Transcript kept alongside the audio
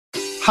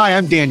Hi,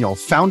 I'm Daniel,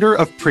 founder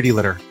of Pretty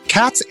Litter.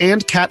 Cats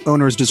and cat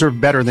owners deserve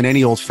better than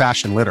any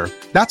old-fashioned litter.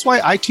 That's why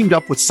I teamed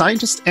up with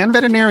scientists and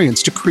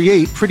veterinarians to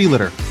create Pretty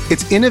Litter.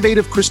 Its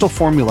innovative crystal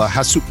formula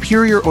has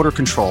superior odor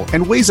control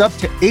and weighs up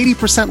to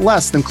 80%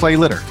 less than clay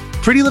litter.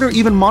 Pretty Litter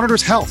even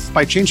monitors health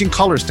by changing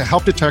colors to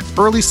help detect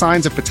early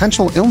signs of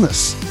potential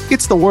illness.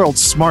 It's the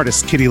world's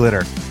smartest kitty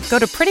litter. Go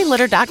to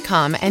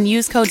prettylitter.com and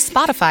use code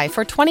SPOTIFY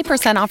for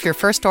 20% off your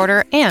first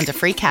order and a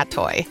free cat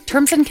toy.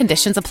 Terms and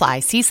conditions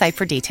apply. See site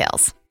for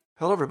details.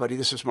 Hello, everybody.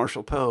 This is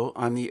Marshall Poe.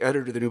 I'm the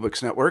editor of the New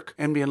Books Network.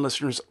 NBN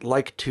listeners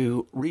like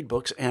to read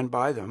books and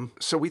buy them.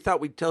 So we thought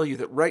we'd tell you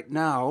that right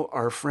now,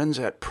 our friends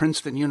at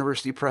Princeton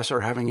University Press are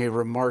having a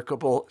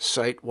remarkable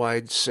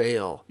site-wide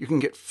sale. You can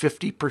get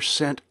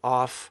 50%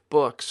 off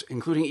books,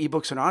 including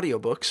ebooks and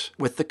audiobooks,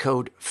 with the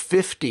code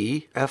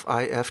 50,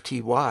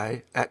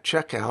 F-I-F-T-Y, at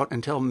checkout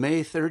until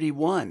May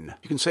 31.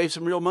 You can save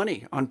some real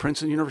money on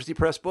Princeton University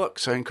Press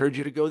books. I encourage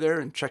you to go there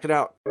and check it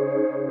out.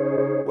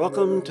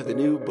 Welcome to the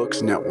New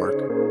Books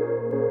Network.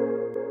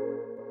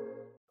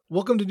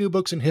 Welcome to New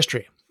Books in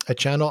History, a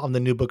channel on the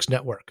New Books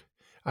Network.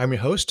 I'm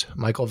your host,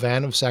 Michael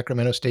Vann of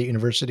Sacramento State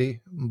University,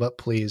 but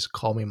please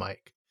call me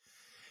Mike.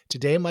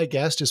 Today, my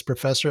guest is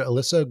Professor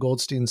Elissa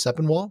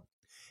Goldstein-Sepinwall,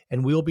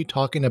 and we will be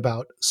talking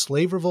about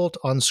Slave Revolt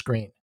on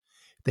Screen,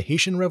 the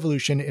Haitian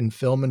Revolution in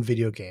Film and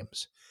Video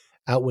Games,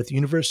 out with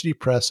University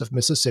Press of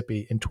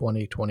Mississippi in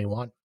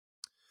 2021.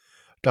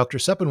 Dr.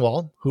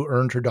 Sepinwall, who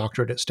earned her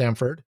doctorate at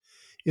Stanford,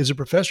 is a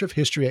professor of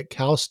history at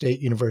Cal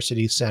State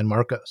University, San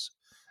Marcos.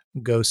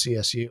 Go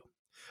CSU.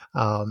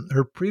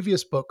 Her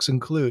previous books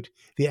include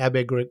The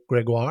Abbé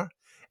Grégoire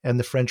and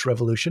the French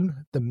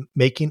Revolution, The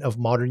Making of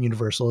Modern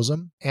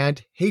Universalism,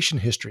 and Haitian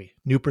History,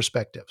 New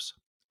Perspectives.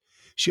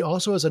 She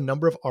also has a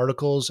number of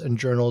articles and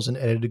journals and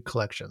edited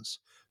collections,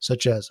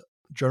 such as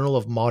Journal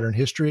of Modern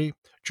History,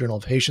 Journal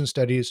of Haitian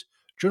Studies,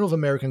 Journal of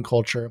American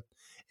Culture,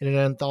 and an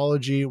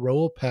anthology,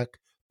 Raoul Peck,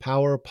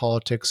 Power,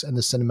 Politics, and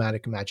the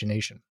Cinematic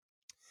Imagination.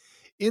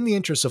 In the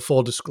interest of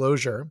full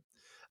disclosure,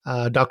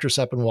 Dr.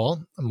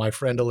 Sepinwall, my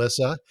friend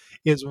Elissa,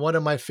 is one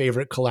of my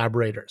favorite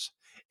collaborators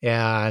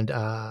and,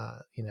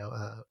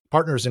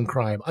 partners in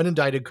crime,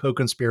 unindicted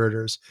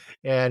co-conspirators.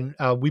 And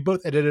we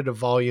both edited a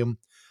volume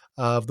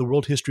of the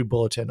World History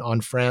Bulletin on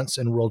France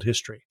and world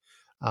history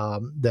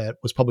that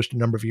was published a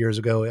number of years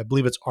ago. I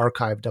believe it's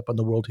archived up on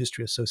the World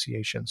History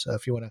Association. So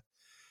if you want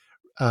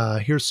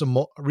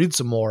to read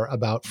some more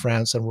about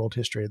France and world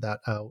history, that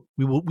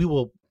we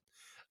will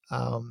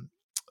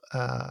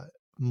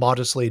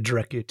modestly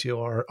direct you to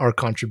our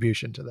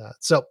contribution to that.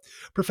 So,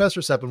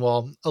 Professor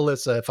Sepinwall,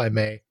 Elissa, if I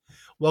may,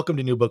 welcome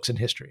to New Books in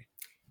History.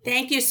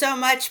 Thank you so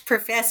much,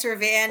 Professor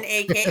Vann,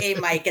 a.k.a.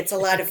 Mike. It's a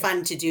lot of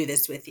fun to do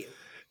this with you.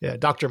 Yeah,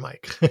 Dr.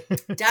 Mike.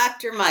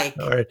 Dr. Mike.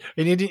 All right.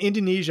 In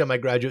Indonesia, my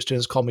graduate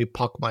students call me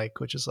Pak Mike,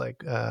 which is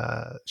like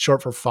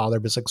short for father,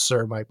 but it's like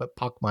Sir Mike, but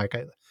Pak Mike,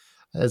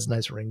 has a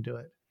nice ring to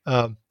it.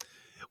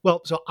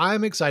 So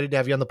I'm excited to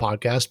have you on the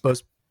podcast,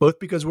 both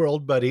because we're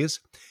old buddies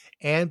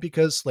and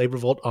because Slave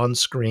Revolt on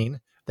Screen,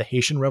 the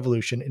Haitian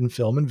Revolution in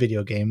Film and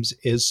Video Games,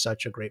 is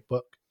such a great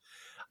book.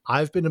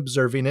 I've been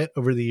observing it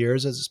over the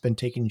years as it's been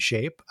taking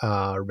shape,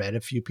 read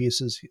a few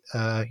pieces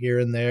here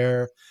and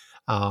there,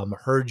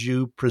 heard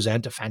you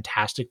present a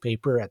fantastic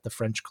paper at the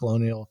French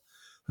Colonial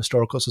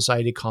Historical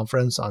Society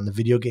conference on the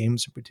video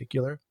games in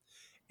particular.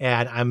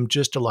 And I'm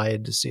just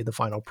delighted to see the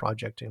final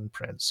project in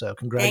print. So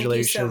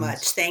congratulations. Thank you so much.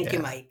 Thank you,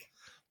 Mike.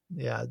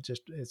 Yeah,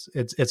 just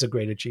it's a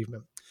great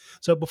achievement.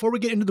 So before we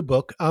get into the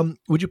book,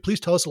 would you please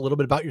tell us a little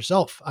bit about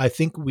yourself? I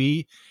think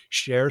we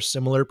share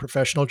similar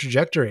professional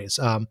trajectories,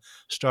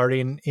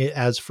 starting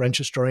as French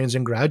historians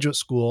in graduate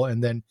school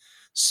and then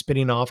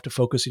spinning off to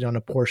focusing on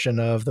a portion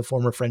of the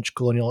former French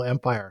colonial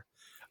empire.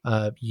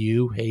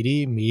 You,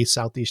 Haiti, me,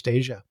 Southeast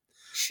Asia.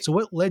 So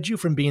what led you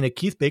from being a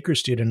Keith Baker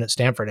student at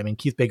Stanford? I mean,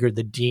 Keith Baker,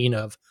 the dean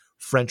of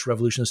French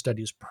Revolution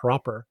Studies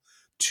proper,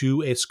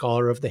 to a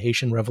scholar of the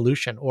Haitian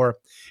Revolution? Or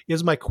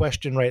is my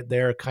question right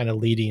there kind of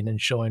leading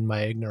and showing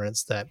my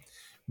ignorance that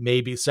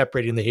maybe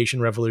separating the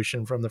Haitian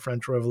Revolution from the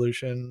French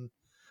Revolution?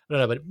 I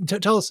don't know,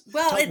 but tell us,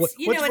 well,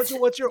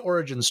 what's your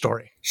origin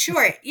story?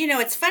 Sure.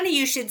 It's funny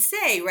you should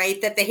say, right,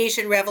 that the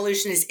Haitian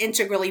Revolution is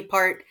integrally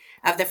part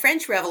of the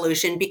French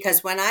Revolution,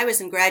 because when I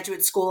was in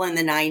graduate school in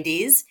the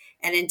 90s,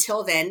 and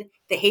until then,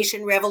 the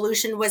Haitian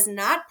Revolution was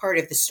not part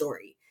of the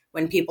story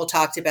when people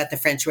talked about the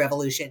French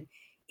Revolution.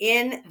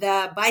 In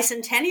the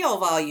bicentennial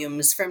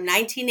volumes from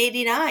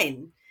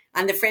 1989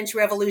 on the French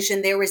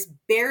Revolution, there was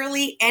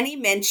barely any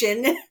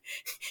mention,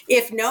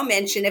 if no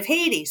mention, of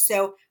Haiti.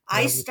 So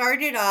I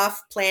started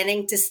off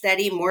planning to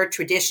study more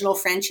traditional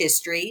French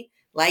history,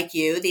 like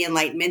you, the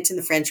Enlightenment and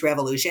the French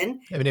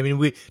Revolution. I mean,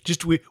 we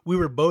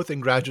were both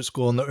in graduate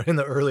school in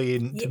the early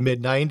to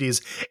mid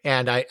 90s,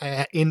 and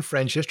I in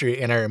French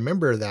history, and I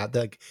remember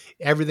that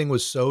everything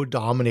was so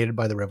dominated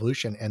by the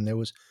revolution, and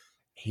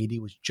Haiti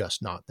was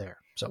just not there.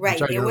 So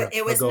right,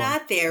 it was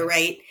not there,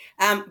 right?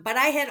 But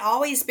I had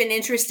always been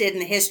interested in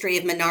the history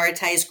of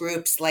minoritized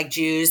groups like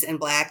Jews and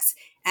Blacks,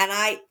 and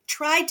I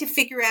tried to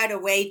figure out a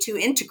way to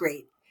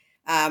integrate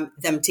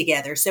them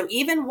together. So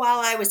even while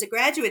I was a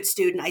graduate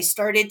student, I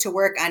started to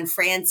work on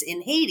France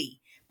in Haiti,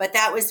 but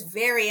that was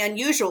very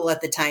unusual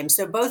at the time.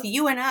 So both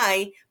you and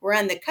I were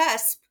on the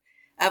cusp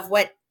of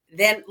what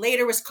then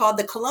later was called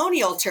the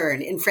colonial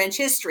turn in French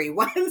history,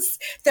 once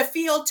the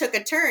field took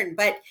a turn.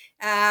 But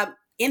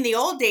in the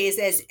old days,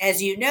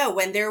 as you know,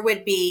 when there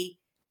would be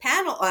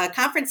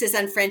conferences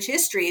on French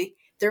history,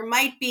 there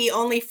might be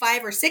only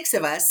 5 or 6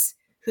 of us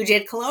who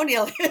did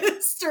colonial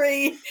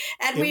history,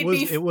 and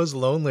it was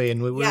lonely,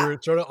 and we were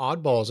sort of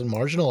oddballs and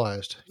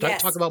marginalized.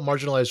 Yes. Talk about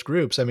marginalized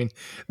groups. I mean,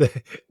 the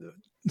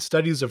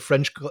studies of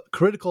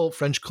critical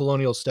French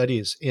colonial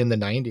studies in the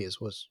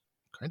 90s was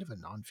kind of a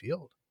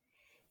non-field.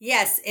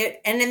 Yes,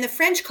 and in the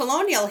French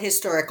Colonial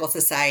Historical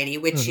Society,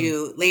 which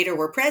you later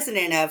were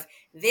president of,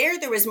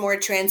 there was more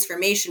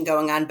transformation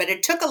going on, but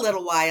it took a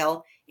little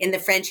while in the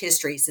French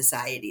history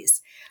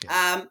societies.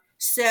 Yeah.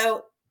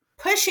 So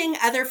pushing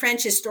other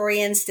French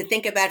historians to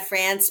think about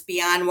France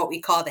beyond what we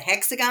call the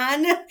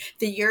hexagon,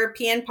 the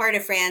European part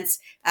of France,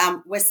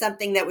 was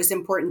something that was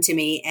important to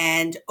me.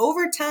 And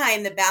over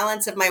time, the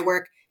balance of my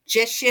work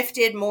just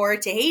shifted more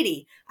to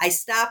Haiti. I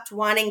stopped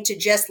wanting to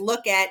just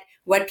look at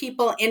what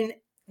people in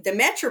the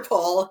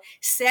metropole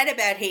said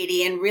about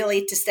Haiti and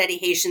really to study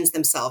Haitians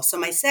themselves. So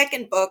my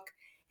second book,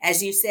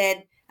 as you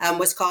said,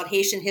 was called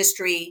Haitian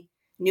History,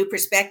 New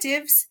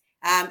Perspectives.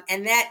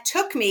 And that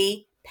took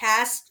me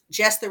past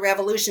just the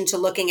revolution to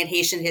looking at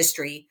Haitian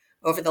history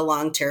over the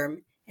long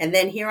term. And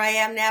then here I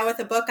am now with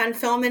a book on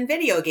film and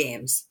video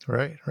games.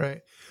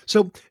 Right.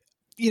 So,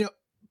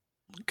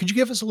 could you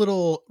give us a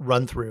little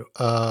run through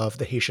of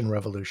the Haitian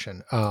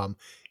Revolution?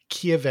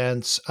 Key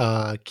events,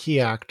 key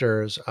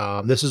actors.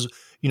 This is,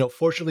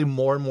 fortunately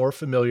more and more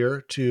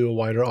familiar to a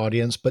wider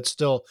audience, but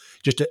still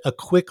just a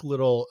quick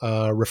little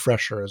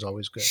refresher is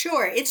always good.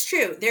 Sure, it's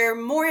true. There are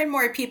more and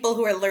more people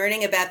who are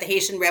learning about the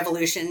Haitian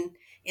Revolution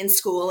in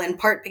school, in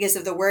part because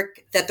of the work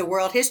that the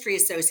World History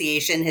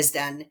Association has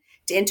done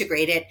to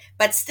integrate it.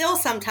 But still,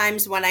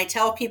 sometimes when I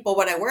tell people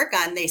what I work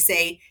on, they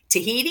say,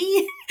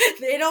 Tahiti?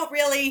 They don't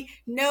really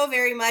know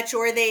very much,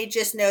 or they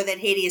just know that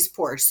Haiti is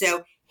poor.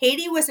 So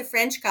Haiti was a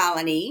French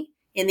colony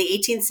in the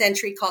 18th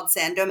century called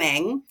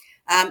Saint-Domingue.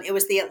 It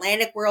was the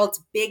Atlantic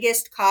world's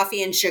biggest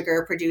coffee and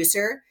sugar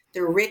producer,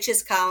 the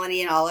richest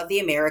colony in all of the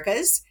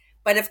Americas.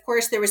 But of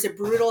course, there was a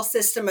brutal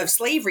system of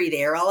slavery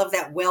there. All of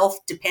that wealth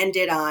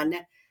depended on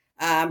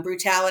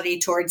brutality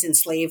towards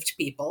enslaved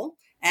people,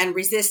 and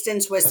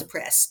resistance was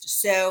suppressed.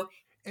 So,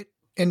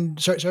 and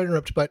sorry to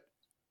interrupt, but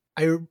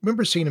I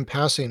remember seeing in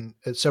passing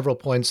at several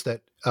points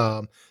that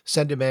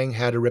Saint-Domingue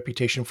had a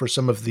reputation for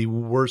some of the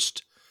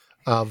worst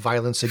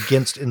violence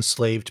against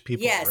enslaved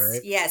people. Yes, right?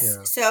 yes.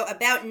 Yeah. So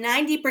about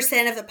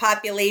 90% of the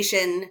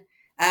population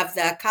of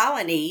the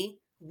colony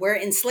were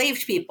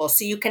enslaved people.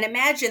 So you can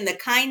imagine the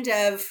kind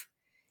of,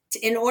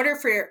 in order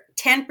for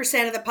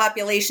 10% of the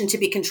population to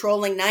be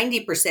controlling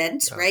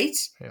 90%, right?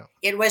 Yeah.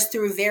 It was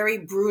through very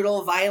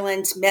brutal,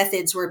 violent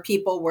methods where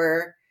people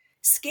were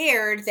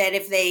scared that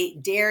if they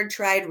dared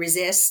try to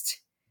resist,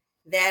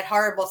 that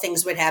horrible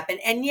things would happen.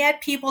 And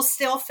yet people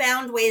still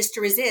found ways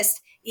to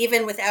resist,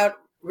 even without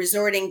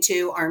resorting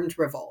to armed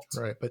revolt.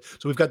 Right. But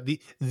so we've got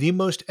the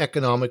most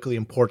economically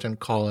important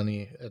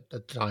colony at the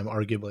time,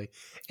 arguably,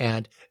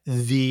 and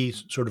the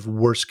sort of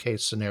worst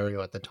case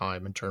scenario at the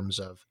time in terms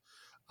of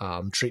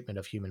treatment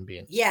of human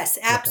beings. Yes,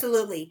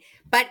 absolutely. Okay.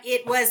 But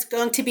it was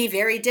going to be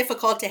very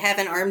difficult to have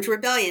an armed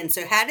rebellion.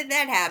 So how did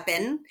that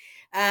happen?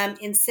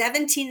 In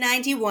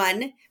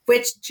 1791,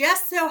 which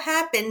just so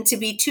happened to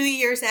be 2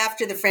 years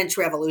after the French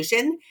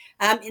Revolution,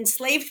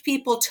 enslaved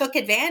people took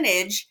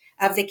advantage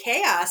of the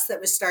chaos that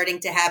was starting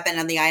to happen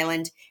on the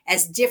island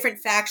as different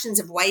factions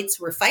of whites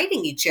were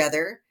fighting each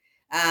other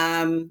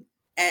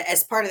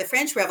as part of the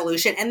French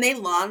Revolution, and they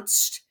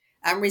launched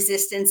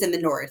resistance in the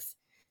north.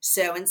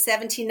 So in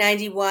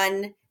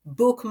 1791,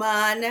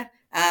 Boukman,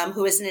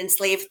 who was an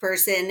enslaved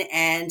person,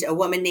 and a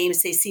woman named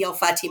Cécile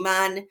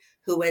Fatiman,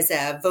 who was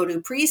a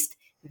Vodou priest,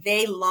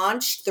 they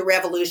launched the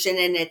revolution,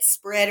 and it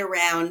spread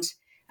around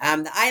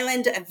the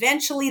island.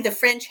 Eventually, the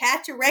French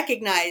had to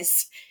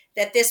recognize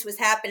that this was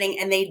happening,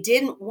 and they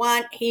didn't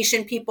want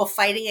Haitian people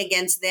fighting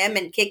against them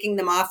and kicking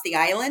them off the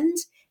island,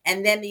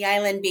 and then the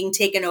island being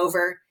taken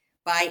over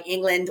by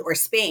England or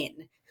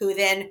Spain, who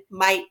then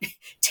might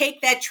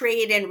take that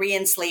trade and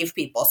re-enslave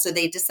people. So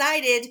they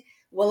decided,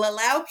 we'll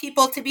allow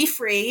people to be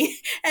free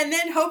and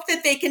then hope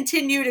that they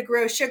continue to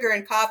grow sugar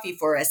and coffee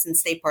for us and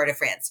stay part of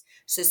France.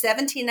 So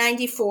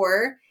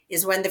 1794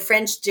 is when the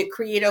French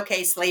decreed,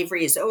 okay,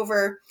 slavery is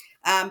over.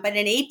 But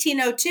in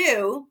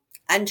 1802,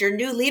 under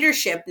new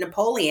leadership,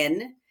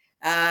 Napoleon,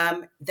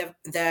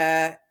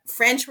 the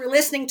French were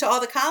listening to all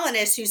the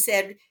colonists who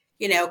said,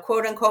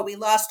 quote unquote, we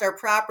lost our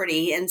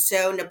property. And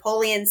so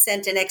Napoleon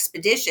sent an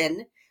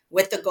expedition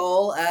with the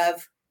goal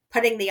of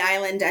putting the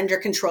island under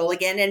control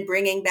again and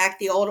bringing back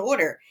the old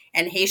order.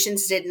 And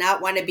Haitians did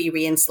not want to be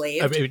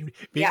re-enslaved. I mean,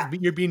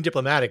 you're being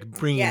diplomatic,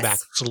 bringing back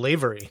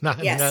slavery, not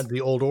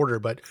the old order,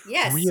 but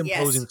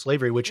reimposing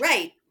slavery, which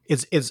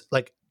is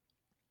like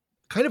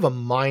kind of a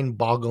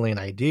mind-boggling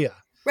idea.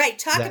 Right.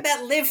 Talk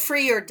about live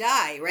free or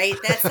die, right?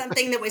 That's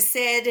something that was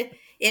said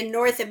in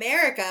North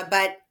America,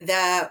 but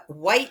the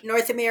white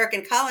North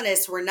American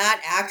colonists were not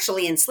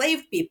actually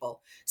enslaved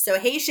people. So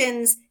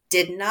Haitians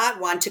did not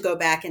want to go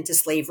back into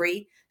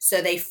slavery. So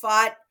they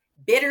fought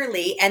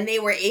bitterly, and they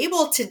were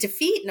able to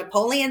defeat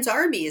Napoleon's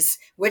armies,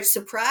 which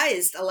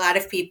surprised a lot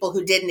of people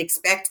who didn't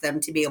expect them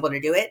to be able to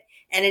do it.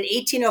 And in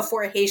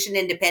 1804, Haitian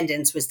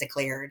independence was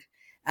declared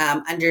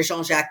under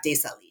Jean-Jacques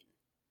Dessalines.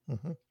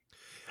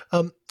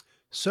 Mm-hmm.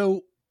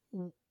 So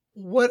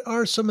what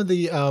are some of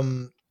the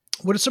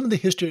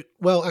history?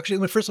 Well,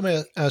 actually, first let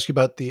me ask you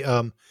about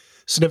the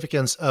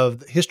significance of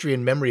the history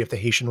and memory of the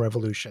Haitian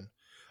Revolution.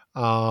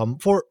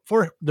 For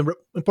the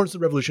importance of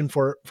the revolution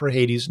for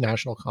Haiti's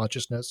national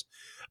consciousness,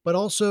 but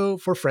also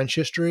for French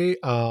history.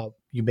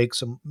 You make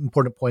some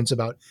important points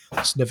about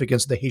the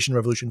significance of the Haitian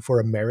Revolution for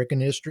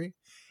American history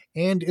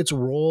and its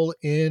role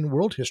in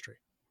world history.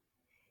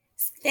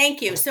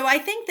 Thank you. So I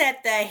think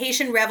that the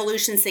Haitian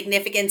Revolution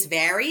significance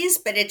varies,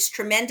 but it's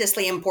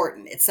tremendously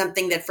important. It's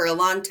something that for a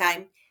long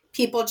time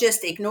people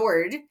just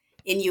ignored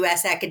in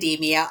U.S.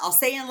 academia. I'll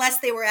say unless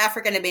they were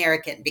African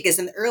American, because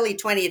in the early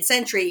 20th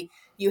century,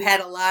 you had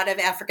a lot of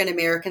African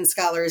American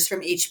scholars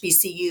from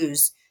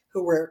HBCUs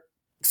who were,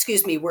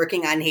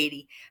 working on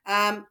Haiti.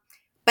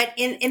 But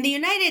in the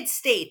United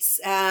States,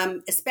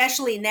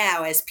 especially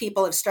now, as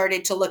people have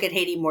started to look at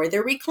Haiti more,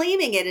 they're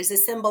reclaiming it as a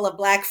symbol of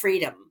Black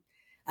freedom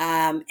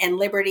and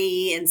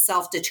liberty and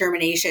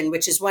self-determination,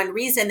 which is one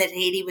reason that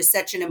Haiti was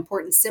such an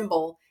important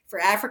symbol for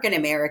African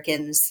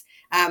Americans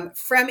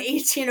from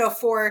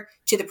 1804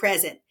 to the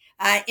present.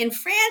 In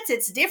France,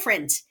 it's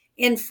different.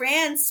 In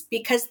France,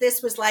 because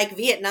this was like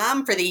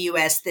Vietnam for the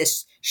U.S.,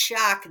 this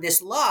shock,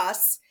 this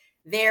loss,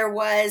 there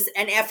was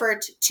an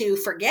effort to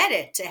forget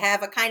it, to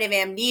have a kind of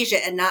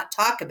amnesia and not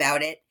talk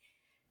about it.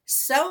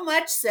 So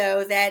much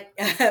so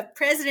that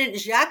President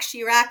Jacques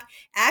Chirac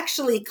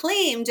actually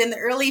claimed in the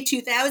early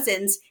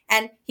 2000s,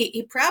 and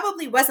he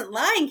probably wasn't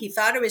lying, he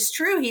thought it was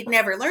true, he'd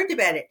never learned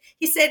about it.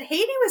 He said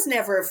Haiti was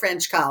never a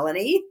French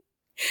colony.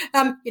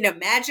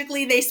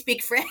 Magically they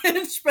speak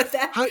French, but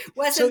that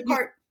wasn't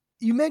part.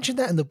 You mentioned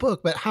that in the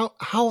book, but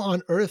how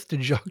on earth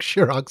did Jacques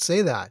Chirac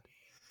say that?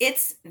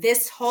 It's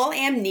this whole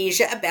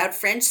amnesia about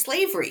French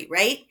slavery,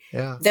 right?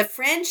 Yeah. The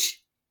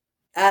French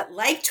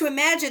like to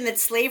imagine that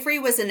slavery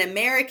was an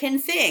American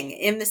thing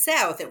in the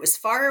South. It was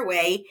far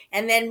away.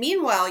 And then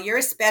meanwhile, you're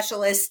a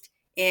specialist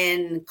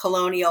in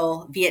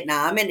colonial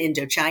Vietnam and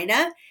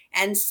Indochina.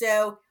 And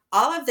so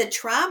all of the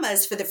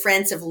traumas for the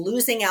French of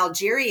losing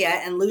Algeria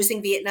and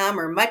losing Vietnam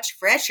are much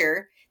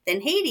fresher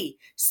than Haiti.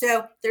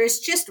 So there's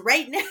just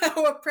right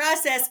now a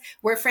process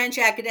where French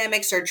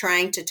academics are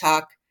trying to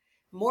talk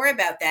more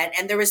about that.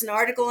 And there was an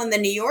article in the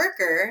New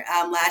Yorker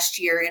last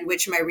year in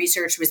which my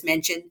research was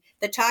mentioned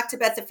that talked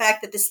about the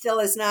fact that this still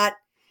is not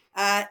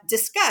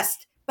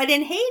discussed. But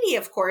in Haiti,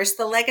 of course,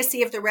 the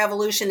legacy of the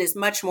revolution is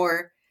much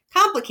more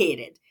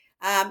complicated.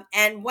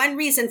 And one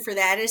reason for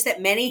that is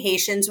that many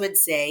Haitians would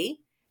say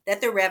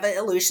that the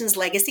revolution's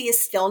legacy is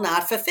still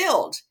not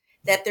fulfilled,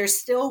 that they're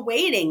still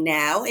waiting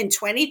now in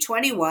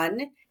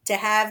 2021 to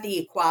have the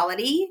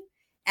equality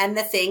and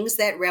the things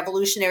that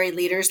revolutionary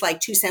leaders like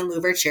Toussaint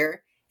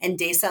Louverture and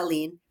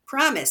Dessalines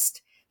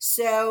promised.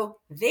 So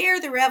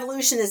there, the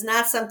revolution is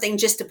not something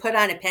just to put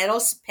on a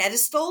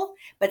pedestal,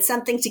 but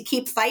something to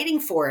keep fighting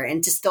for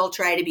and to still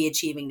try to be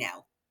achieving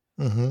now.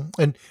 Mm-hmm.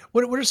 And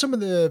what are some of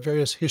the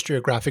various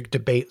historiographic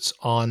debates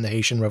on the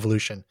Haitian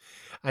Revolution?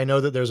 I know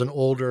that there's an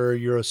older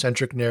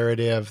Eurocentric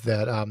narrative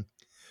that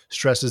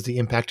stresses the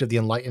impact of the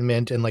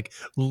Enlightenment and like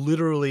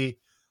literally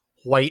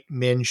white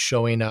men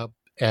showing up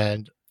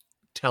and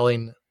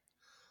telling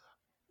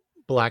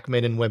Black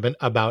men and women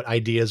about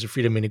ideas of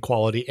freedom and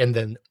equality, and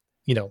then,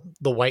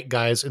 the white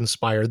guys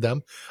inspired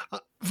them,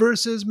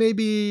 versus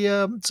maybe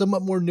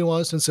somewhat more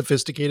nuanced and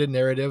sophisticated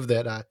narrative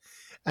that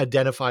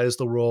identifies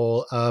the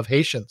role of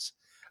Haitians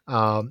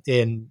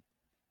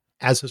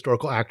as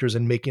historical actors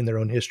in making their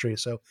own history.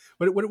 So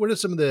what are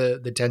some of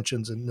the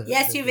tensions?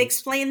 Yes, you've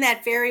explained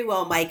that very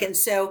well, Mike. And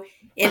so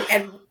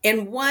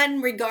in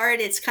one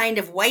regard, it's kind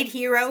of white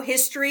hero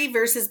history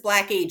versus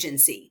Black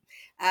agency.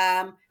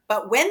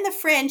 But when the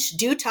French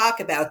do talk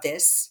about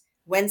this,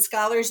 when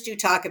scholars do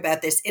talk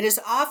about this, it has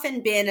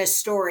often been a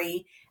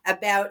story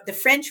about the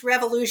French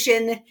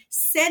Revolution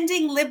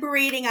sending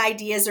liberating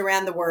ideas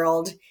around the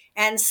world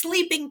and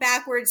sleeping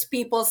backwards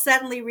people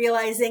suddenly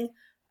realizing,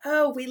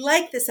 oh, we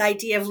like this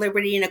idea of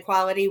liberty and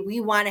equality.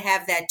 We want to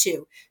have that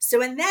too.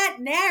 So in that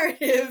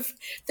narrative,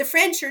 the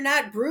French are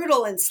not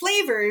brutal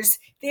enslavers.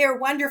 They are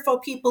wonderful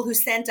people who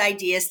sent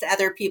ideas to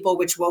other people,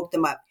 which woke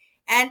them up.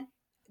 And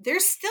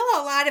there's still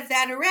a lot of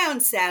that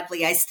around,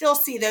 sadly. I still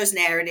see those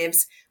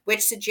narratives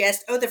which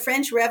suggest, oh, the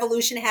French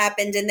Revolution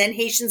happened and then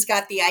Haitians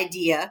got the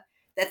idea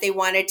that they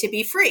wanted to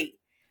be free.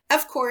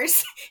 Of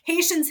course,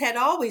 Haitians had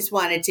always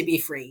wanted to be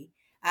free.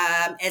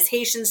 As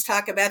Haitians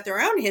talk about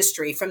their own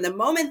history, from the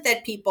moment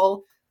that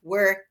people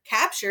were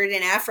captured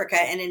in Africa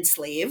and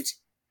enslaved,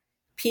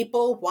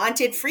 people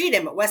wanted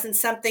freedom. It wasn't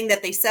something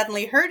that they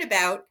suddenly heard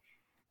about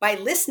by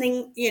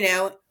listening,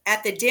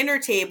 at the dinner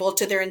table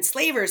to their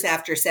enslavers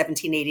after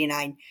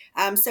 1789.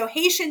 So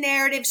Haitian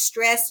narratives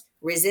stress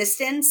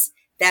resistance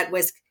that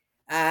was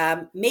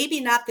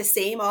maybe not the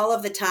same all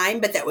of the time,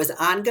 but that was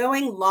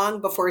ongoing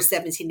long before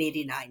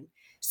 1789.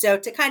 So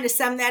to kind of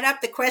sum that up,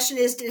 the question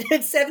is, did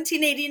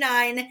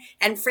 1789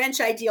 and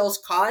French ideals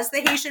cause the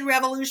Haitian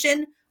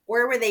Revolution,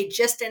 or were they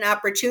just an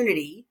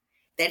opportunity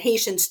that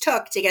Haitians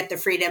took to get the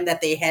freedom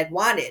that they had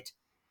wanted?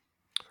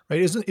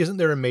 Right? Isn't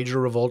there a major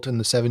revolt in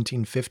the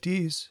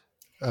 1750s?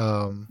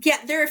 Yeah,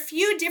 there are a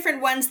few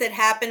different ones that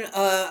happen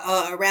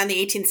around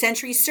the 18th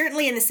century.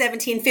 Certainly in the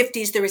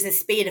 1750s, there was a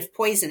spate of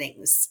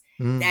poisonings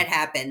that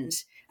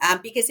happened.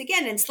 Because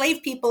again,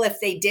 enslaved people, if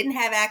they didn't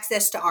have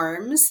access to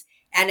arms,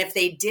 and if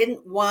they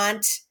didn't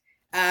want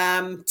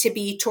to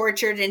be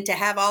tortured and to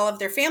have all of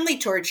their family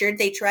tortured,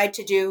 they tried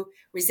to do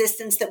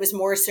resistance that was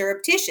more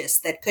surreptitious,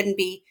 that couldn't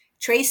be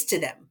traced to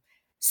them.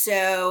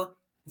 So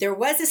there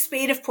was a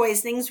spate of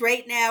poisonings.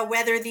 Right now,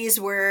 whether these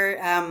were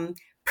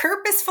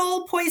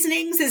purposeful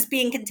poisonings is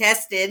being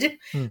contested.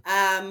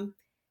 John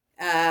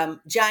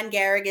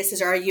Garrigus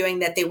is arguing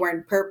that they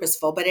weren't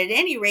purposeful, but at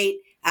any rate,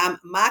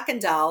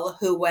 Mackandal,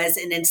 who was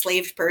an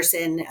enslaved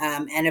person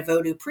and a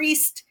Vodou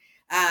priest,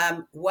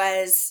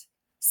 was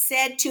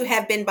said to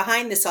have been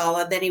behind this all,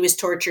 and then he was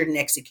tortured and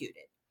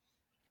executed.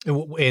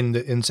 In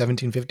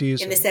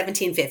 1750s? In the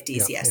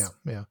 1750s, yes.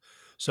 Yeah.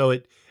 So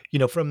it,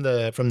 from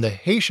the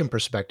Haitian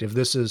perspective,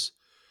 this is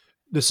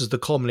the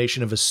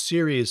culmination of a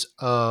series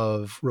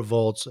of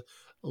revolts,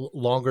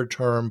 longer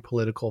term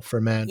political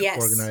ferment,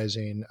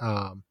 organizing,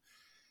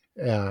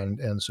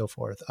 and so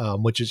forth,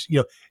 which is,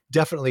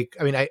 definitely,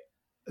 I mean,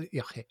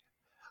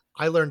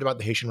 I learned about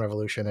the Haitian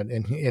Revolution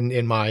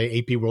in my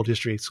AP World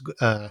History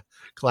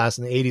class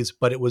in the 80s,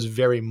 but it was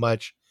very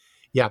much,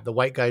 the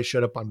white guys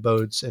showed up on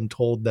boats and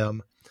told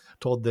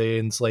the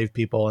enslaved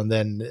people, and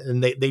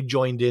they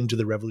joined into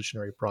the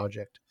revolutionary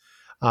project.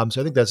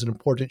 So I think that's an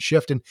important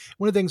shift. And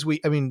one of the things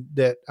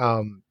that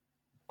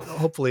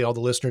hopefully all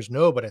the listeners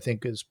know, but I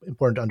think is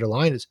important to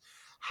underline, is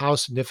how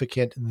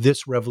significant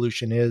this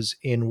revolution is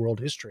in world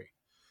history.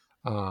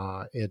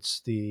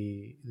 It's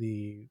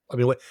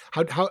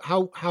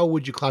how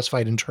would you classify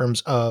it in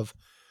terms of,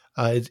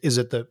 it's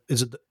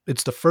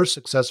the first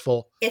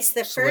successful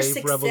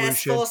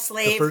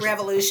slave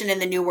revolution in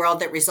the New World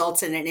that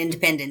results in an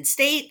independent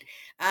state.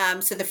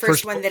 So the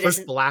first one that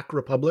first Black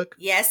Republic.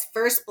 Yes,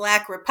 first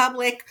Black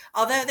Republic.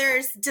 Although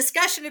there's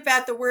discussion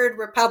about the word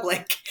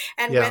republic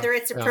and whether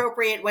it's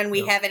appropriate when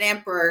we have an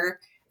emperor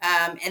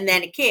and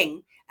then a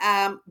king.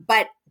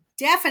 But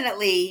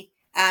definitely,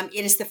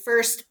 it is the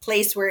first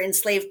place where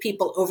enslaved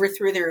people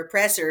overthrew their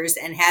oppressors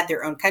and had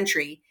their own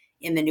country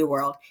in the New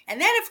World.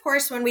 And then, of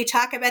course, when we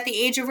talk about the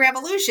Age of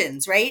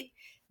Revolutions, right?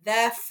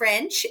 The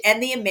French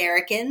and the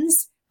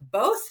Americans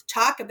both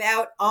talk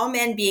about all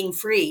men being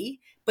free,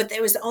 but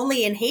it was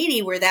only in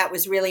Haiti where that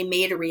was really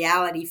made a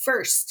reality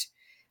first,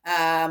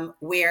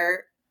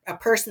 where a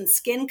person's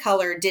skin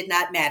color did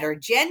not matter.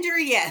 Gender,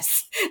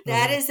 yes,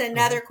 that is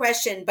another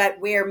question, but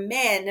where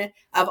men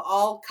of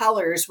all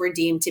colors were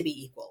deemed to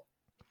be equal.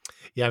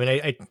 Yeah, I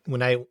mean,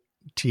 when I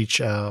teach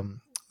the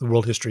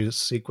world history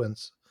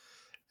sequence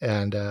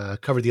and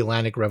cover the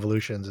Atlantic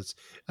revolutions, it's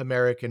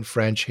American,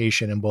 French,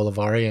 Haitian, and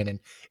Bolivarian,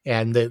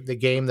 and the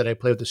game that I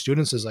play with the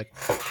students is like,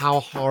 how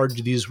hard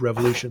do these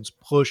revolutions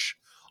push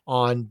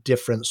on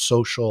different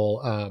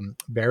social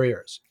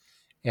barriers?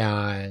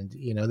 And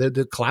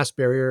the class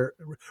barrier,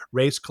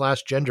 race,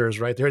 class, gender is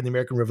right there in the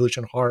American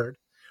Revolution hard.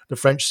 The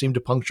French seem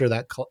to puncture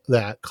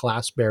that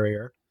class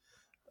barrier.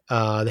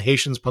 The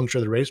Haitians puncture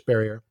the race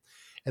barrier.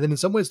 And then in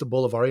some ways, the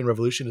Bolivarian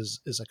Revolution is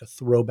like a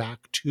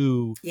throwback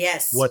to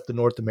what the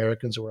North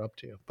Americans were up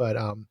to.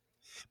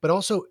 But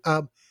also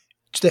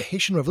the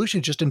Haitian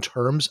Revolution, just in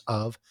terms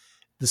of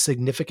the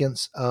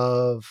significance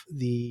of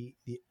the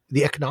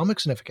economic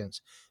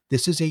significance.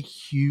 This is a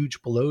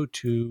huge blow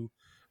to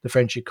the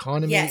French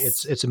economy.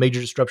 Yes. It's a major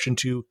disruption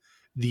to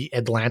the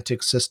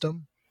Atlantic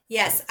system.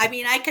 Yes. I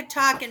mean, I could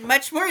talk in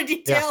much more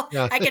detail.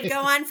 Yeah. I could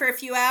go on for a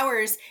few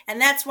hours.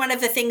 And that's one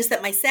of the things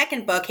that my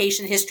second book,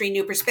 Haitian History,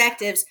 New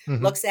Perspectives,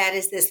 looks at,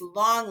 is this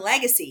long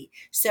legacy.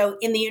 So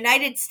in the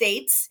United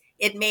States,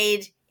 it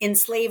made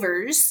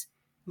enslavers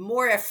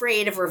more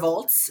afraid of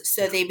revolts.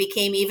 So they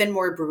became even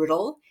more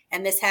brutal.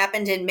 And this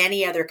happened in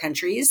many other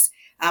countries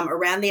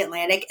around the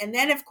Atlantic. And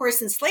then, of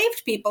course,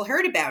 enslaved people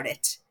heard about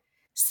it.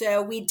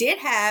 So we did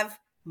have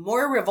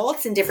more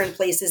revolts in different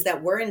places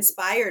that were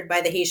inspired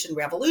by the Haitian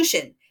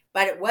Revolution.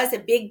 But it was a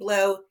big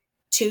blow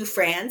to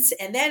France.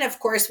 And then, of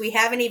course, we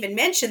haven't even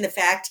mentioned the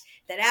fact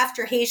that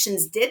after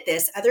Haitians did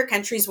this, other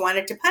countries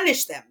wanted to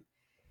punish them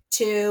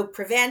to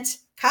prevent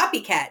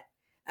copycat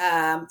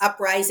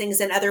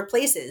uprisings in other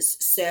places.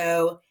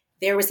 So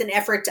there was an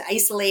effort to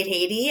isolate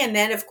Haiti. And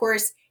then, of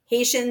course,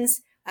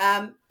 Haitians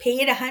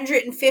paid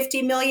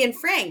 150 million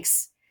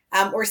francs,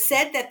 or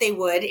said that they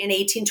would in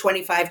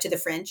 1825 to the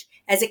French,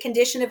 as a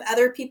condition of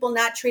other people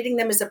not treating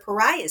them as a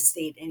pariah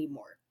state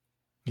anymore.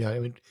 Yeah, I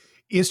mean,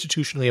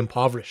 institutionally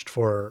impoverished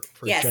for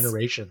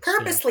generations.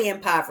 Purposely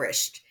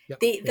impoverished.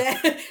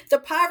 Yep. The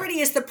poverty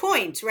is the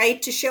point,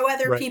 right? To show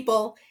other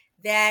people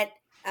that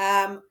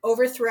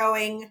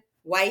overthrowing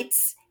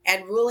whites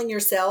and ruling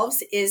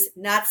yourselves is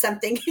not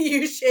something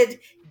you should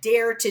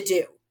dare to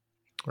do.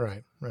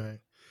 Right.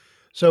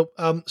 So,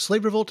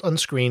 Slave Revolt on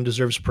Screen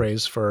deserves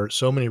praise for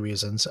so many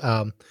reasons.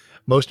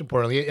 Most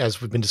importantly, as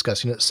we've been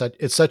discussing,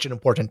 it's such an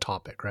important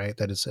topic, right?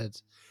 That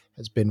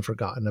has been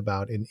forgotten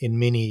about in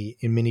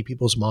many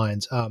people's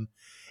minds.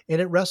 And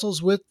it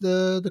wrestles with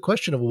the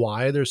question of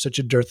why there's such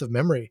a dearth of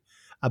memory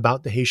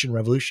about the Haitian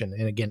Revolution.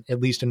 And again,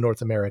 at least in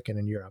North America and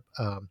in Europe.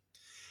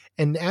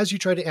 And as you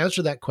try to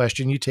answer that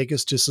question, you take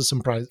us to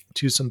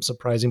some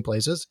surprising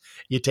places.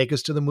 You take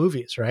us to the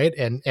movies, right?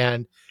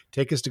 And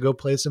take us to go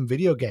play some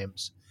video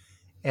games.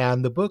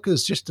 And the book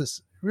is just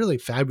this really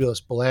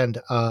fabulous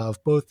blend of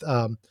both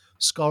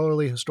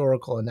scholarly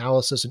historical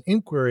analysis and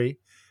inquiry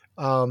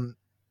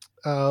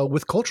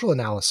with cultural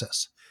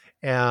analysis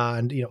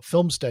and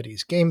film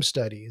studies, game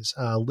studies,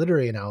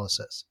 literary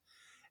analysis.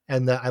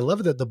 And I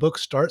love that the book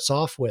starts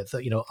off with,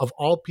 of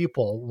all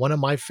people, one of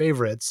my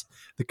favorites,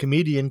 the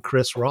comedian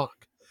Chris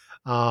Rock.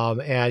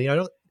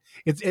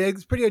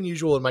 It's pretty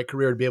unusual in my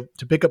career to be able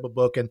to pick up a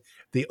book and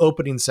the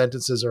opening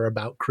sentences are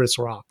about Chris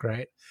Rock,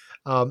 right?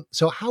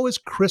 So how is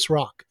Chris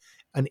Rock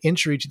an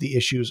entry to the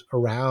issues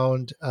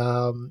around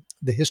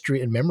the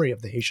history and memory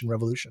of the Haitian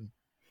Revolution?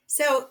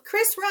 So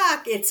Chris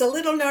Rock, it's a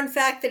little known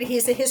fact that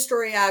he's a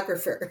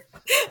historiographer.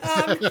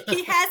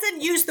 He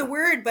hasn't used the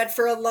word, but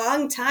for a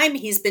long time,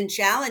 he's been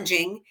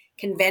challenging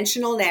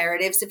conventional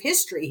narratives of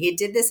history. He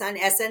did this on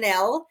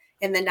SNL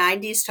in the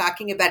 90s,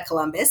 talking about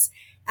Columbus.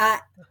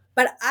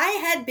 But I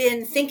had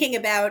been thinking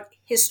about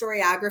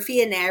historiography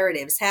and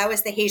narratives. How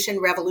is the Haitian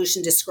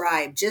Revolution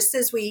described? Just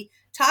as we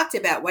talked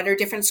about, what are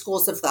different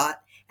schools of thought?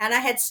 And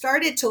I had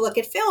started to look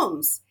at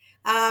films.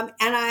 And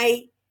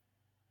I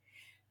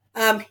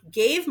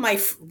gave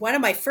one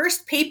of my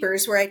first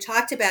papers where I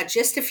talked about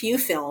just a few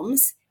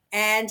films,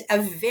 and a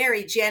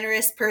very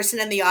generous person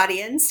in the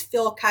audience,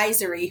 Phil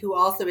Kaisery, who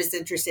also is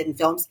interested in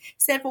films,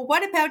 said, well,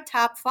 what about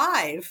top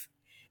 5?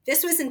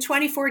 This was in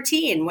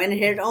 2014 when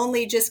it had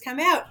only just come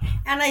out.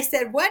 And I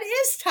said, what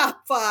is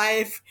top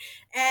 5?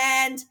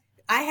 And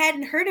I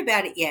hadn't heard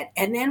about it yet.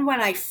 And then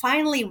when I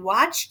finally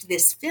watched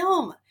this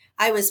film,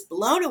 I was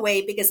blown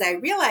away because I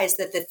realized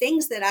that the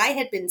things that I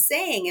had been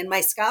saying in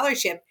my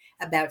scholarship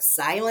about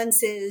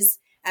silences,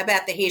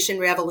 about the Haitian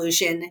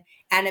Revolution,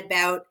 and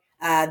about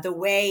the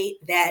way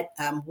that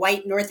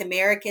white North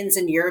Americans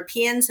and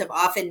Europeans have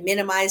often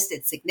minimized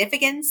its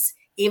significance,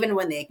 even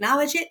when they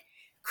acknowledge it.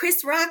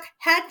 Chris Rock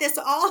had this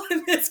all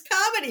in this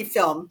comedy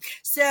film.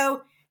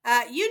 So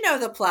you know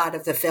the plot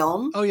of the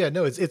film. Oh yeah,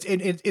 no,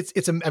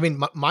 I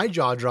mean, my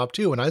jaw dropped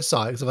too when I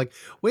saw it. Because I'm like,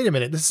 wait a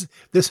minute,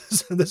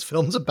 this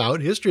film's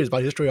about history. It's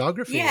about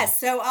historiography. Yes,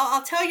 so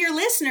I'll tell your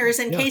listeners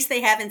in case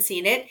they haven't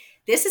seen it.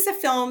 This is a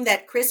film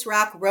that Chris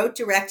Rock wrote,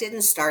 directed,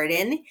 and starred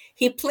in.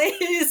 He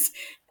plays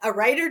a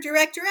writer,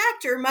 director,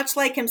 actor, much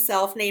like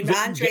himself, named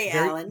Andre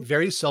Allen.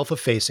 Very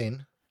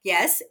self-effacing.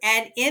 Yes,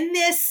 and in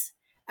this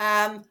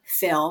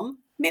film,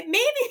 maybe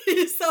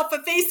he's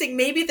self-effacing,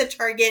 maybe the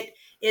target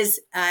is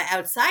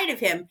outside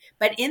of him.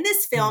 But in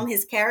this film,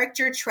 his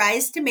character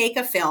tries to make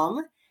a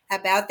film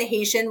about the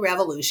Haitian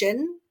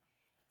Revolution,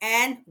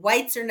 and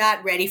whites are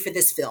not ready for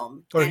this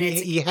film. Or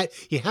he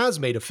has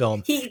made a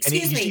film.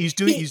 He's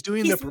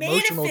doing the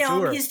promotional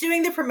tour. He's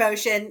doing the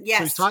promotion.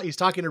 Yes. So he's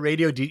talking to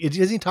radio.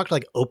 Doesn't he talk to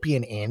like Opie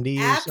and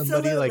Andy or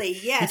somebody?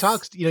 Like, yes. He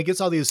talks.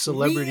 Gets all these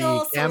celebrity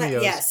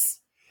cameos. Yes.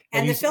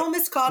 And the film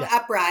is called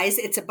Uprise.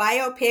 It's a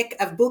biopic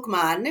of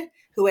Boukman,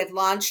 who had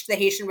launched the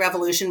Haitian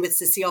Revolution with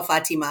Cécile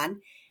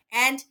Fatiman.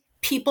 And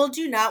people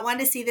do not want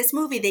to see this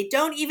movie. They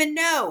don't even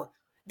know.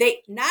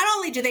 Not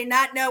only do they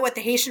not know what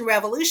the Haitian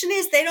Revolution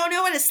is, they don't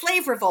know what a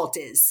slave revolt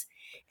is.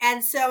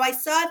 And so I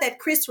saw that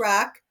Chris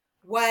Rock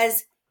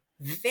was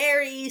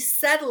very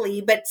subtly,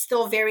 but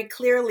still very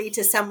clearly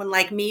to someone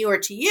like me or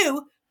to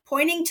you,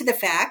 pointing to the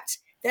fact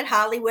that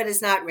Hollywood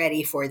is not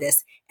ready for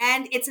this.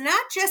 And it's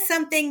not just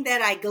something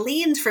that I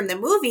gleaned from the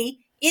movie.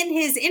 In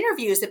his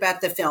interviews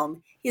about the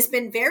film, he's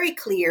been very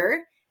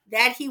clear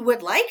that he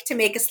would like to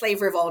make a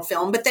slave revolt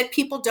film, but that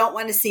people don't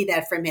want to see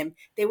that from him.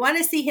 They want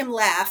to see him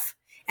laugh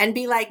and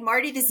be like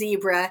Marty the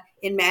Zebra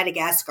in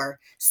Madagascar.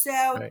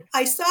 So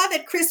I saw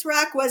that Chris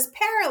Rock was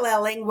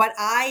paralleling what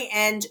I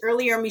and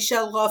earlier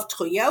Michel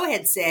Rolfe-Trouillot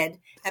had said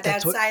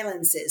about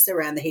silences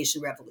around the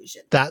Haitian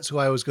Revolution. That's who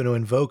I was going to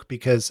invoke,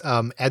 because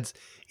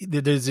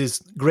there's these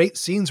great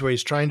scenes where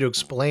he's trying to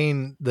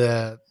explain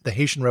the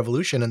Haitian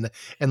Revolution,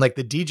 and like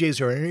the DJs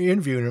who are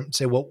interviewing him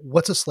say, well,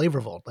 what's a slave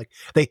revolt? Like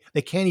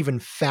they can't even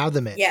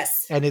fathom it.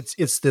 Yes. And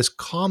it's this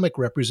comic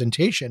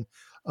representation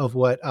of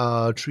what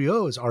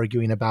Trouillot is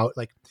arguing about,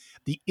 like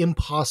the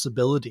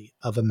impossibility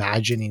of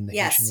imagining the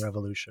Haitian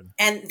Revolution.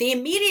 And the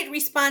immediate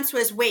response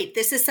was, wait,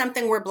 this is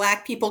something where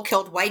black people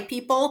killed white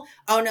people?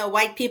 Oh no,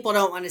 white people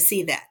don't want to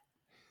see that.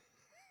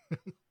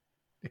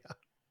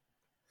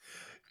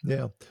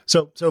 Yeah.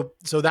 So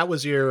that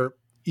was you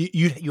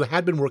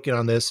had been working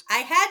on this. I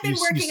had had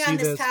been working on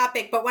this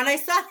topic, but when I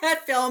saw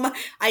that film,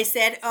 I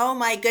said, "Oh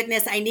my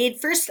goodness! I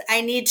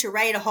need to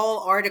write a whole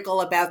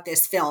article about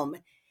this film."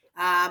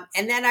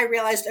 And then I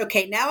realized,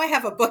 okay, now I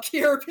have a book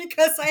here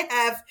because I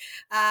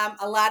have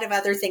a lot of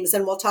other things,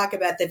 and we'll talk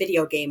about the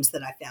video games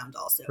that I found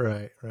also.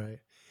 Right.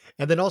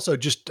 And then also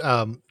just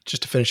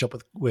to finish up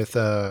with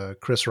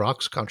Chris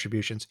Rock's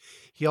contributions,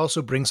 he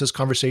also brings this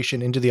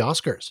conversation into the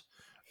Oscars.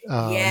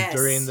 Yes.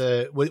 During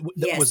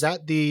was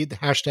that the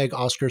hashtag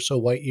Oscar So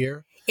White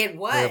year? It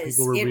was.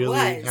 People were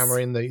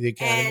hammering the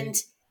Academy.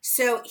 And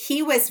so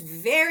he was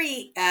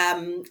very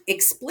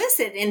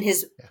explicit in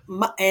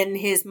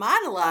his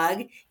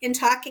monologue in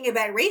talking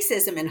about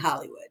racism in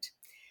Hollywood.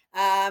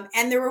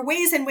 And there were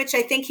ways in which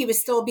I think he was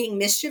still being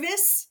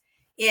mischievous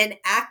in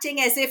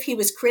acting as if he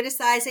was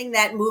criticizing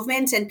that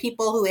movement and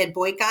people who had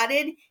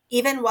boycotted,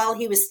 even while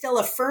he was still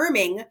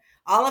affirming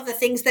all of the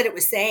things that it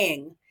was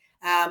saying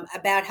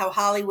about how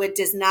Hollywood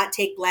does not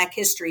take Black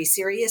history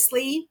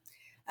seriously.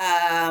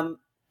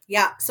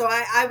 So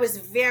I was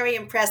very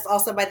impressed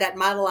also by that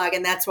monologue,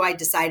 and that's why I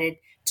decided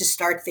to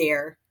start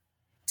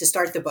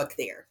the book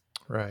there.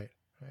 Right.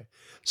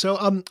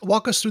 So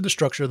walk us through the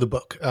structure of the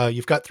book.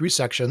 You've got 3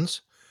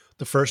 sections,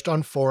 the first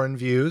on foreign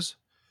views,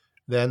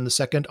 then the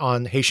second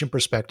on Haitian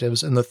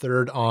perspectives, and the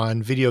third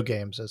on video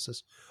games as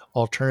this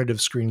alternative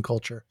screen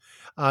culture.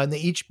 And they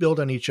each build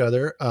on each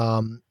other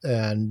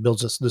and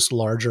builds this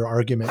larger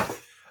argument.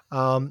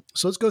 So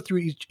let's go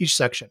through each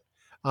section.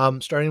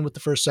 Starting with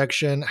the first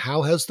section,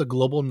 how has the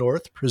global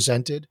North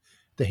presented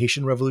the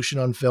Haitian Revolution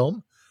on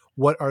film?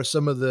 What are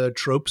some of the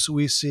tropes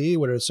we see?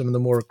 What are some of the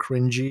more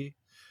cringy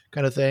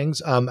kind of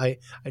things? I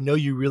know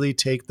you really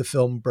take the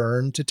film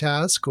Burn to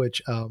task,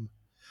 which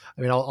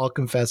I'll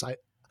confess,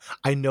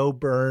 I know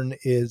Burn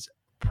is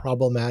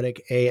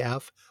problematic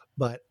AF,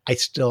 but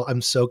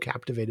I'm so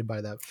captivated by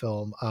that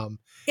film.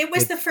 It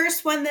was the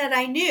first one that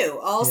I knew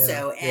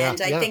also. I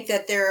think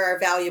that there are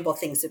valuable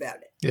things about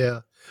it.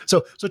 Yeah.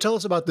 So tell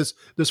us about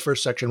this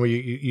first section where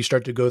you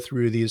start to go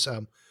through these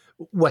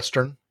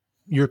Western,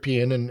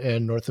 European,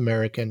 and North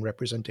American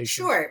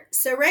representation. Sure.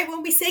 So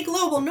when we say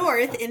global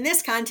North, in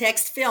this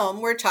context film,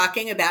 we're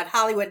talking about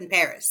Hollywood and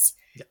Paris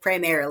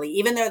primarily,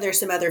 even though there's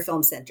some other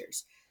film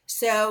centers.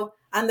 So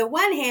on the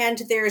one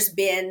hand, there's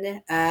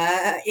been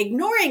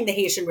ignoring the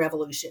Haitian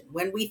Revolution.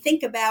 When we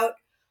think about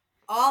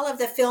all of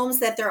the films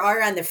that there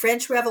are on the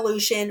French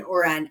Revolution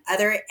or on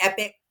other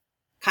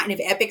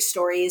epic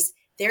stories,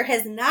 there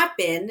has not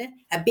been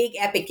a big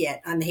epic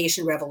yet on the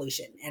Haitian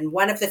Revolution. And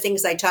one of the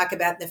things I talk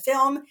about in the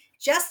film,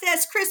 just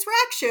as Chris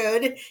Rock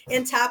showed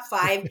in Top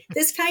 5,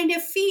 this kind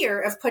of fear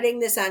of putting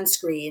this on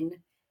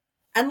screen,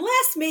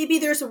 unless maybe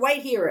there's a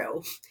white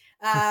hero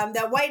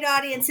that white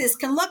audiences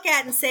can look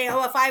at and say,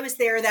 oh, if I was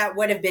there, that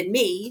would have been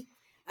me,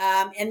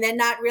 and then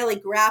not really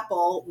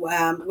grapple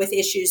with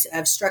issues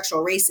of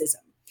structural racism.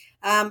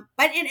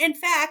 But in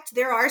fact,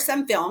 there are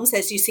some films,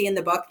 as you see in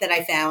the book, that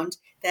I found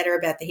that are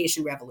about the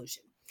Haitian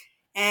Revolution.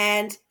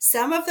 And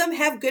some of them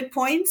have good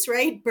points,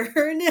 right?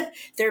 Burn.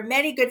 There are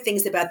many good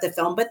things about the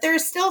film, but there are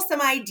still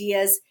some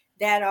ideas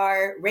that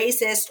are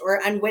racist or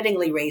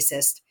unwittingly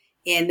racist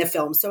in the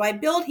film. So I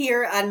build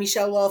here on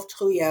Michel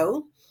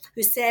Wolfe-Trouillot,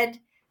 who said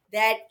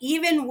that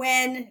even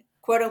when,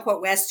 quote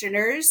unquote,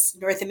 Westerners,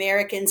 North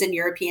Americans and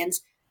Europeans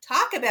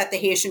talk about the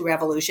Haitian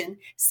Revolution,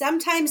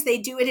 sometimes they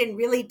do it in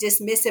really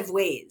dismissive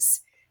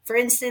ways. For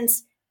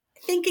instance,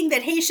 thinking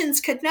that Haitians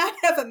could not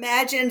have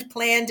imagined,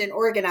 planned, and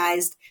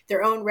organized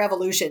their own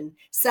revolution.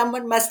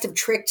 Someone must have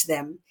tricked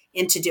them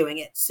into doing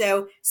it.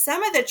 So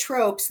some of the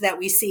tropes that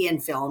we see in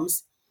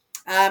films,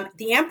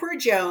 The Emperor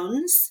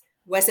Jones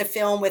was a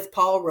film with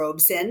Paul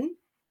Robeson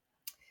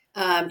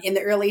in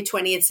the early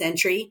 20th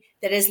century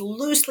that is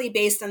loosely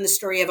based on the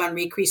story of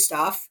Henri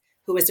Christophe,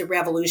 who was a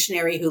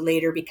revolutionary who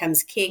later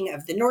becomes king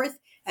of the north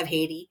of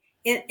Haiti.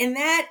 In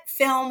that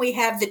film, we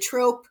have the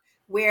trope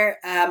where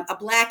a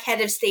black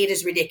head of state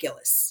is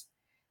ridiculous.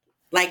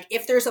 Like,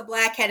 if there's a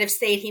black head of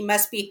state, he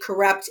must be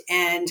corrupt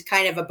and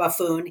kind of a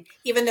buffoon,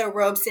 even though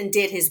Robeson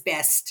did his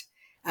best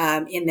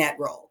in that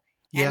role.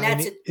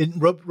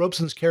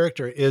 Robeson's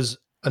character is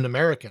an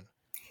American.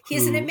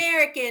 He's an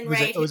American,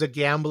 right? It was a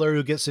gambler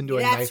who gets into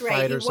a knife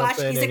fight or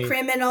something. He's a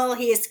criminal.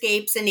 He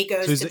escapes and he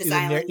goes to this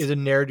island. He's a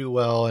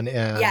ne'er-do-well.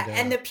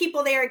 And the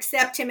people there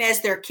accept him as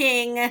their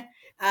king,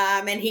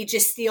 and he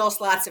just steals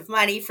lots of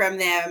money from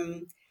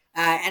them.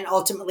 And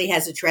ultimately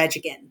has a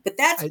tragic end. But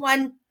that's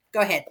one.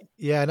 Go ahead.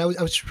 Yeah, and I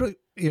was really,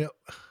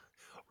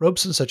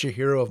 Robeson's such a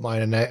hero of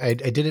mine, and I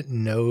didn't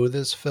know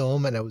this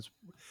film, and I was.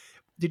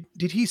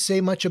 Did he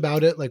say much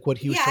about it? Like what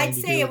he was trying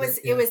to do? Yeah, I'd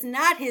say it was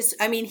not his.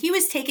 I mean, he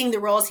was taking the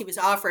roles he was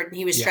offered, and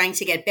he was trying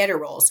to get better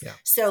roles. Yeah.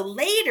 So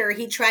later,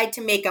 he tried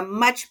to make a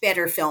much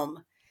better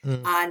film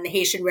on the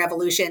Haitian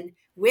Revolution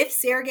with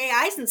Sergei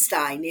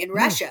Eisenstein in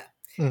Russia.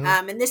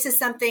 Mm-hmm. And this is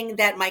something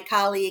that my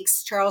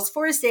colleagues Charles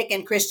Forstick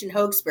and Christian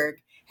Hogsberg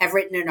have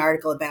written an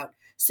article about.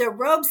 So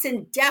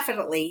Robeson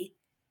definitely,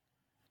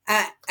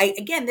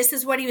 again, this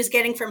is what he was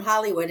getting from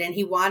Hollywood, and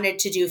he wanted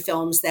to do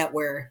films that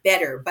were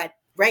better. But,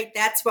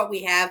 that's what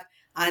we have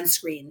on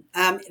screen.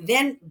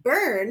 Then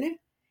Burn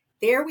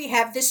there we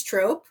have this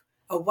trope.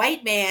 A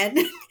white man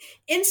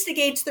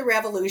instigates the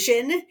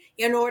revolution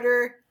in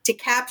order to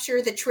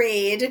capture the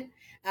trade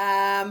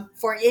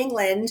for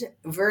England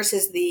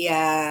versus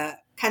the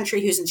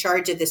country who's in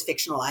charge of this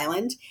fictional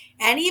island.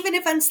 And even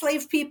if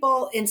enslaved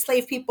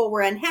people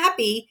were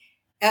unhappy,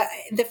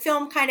 the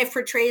film kind of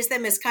portrays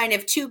them as kind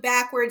of too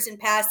backwards and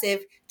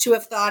passive to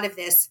have thought of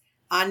this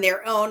on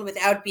their own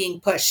without being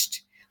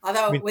pushed.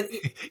 Although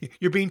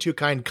you're being too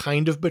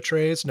kind of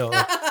betrays. No,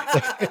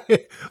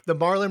 the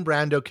Marlon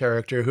Brando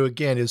character, who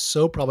again is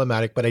so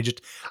problematic, but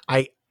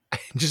I'm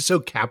just so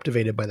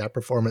captivated by that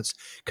performance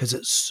because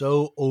it's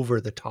so over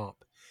the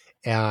top.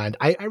 And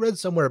I read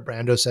somewhere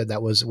Brando said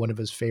that was one of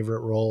his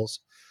favorite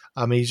roles.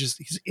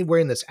 He's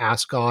wearing this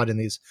ascot and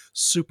these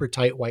super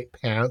tight white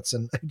pants,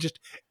 and just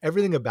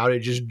everything about it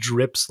just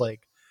drips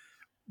like.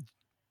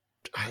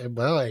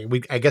 Well,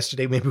 I guess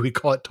today maybe we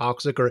call it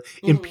toxic or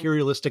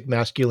imperialistic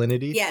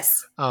masculinity.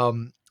 Yes.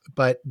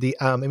 But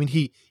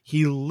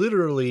he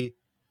literally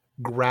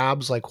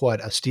grabs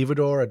a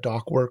stevedore, a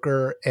dock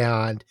worker,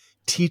 and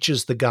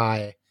teaches the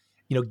guy,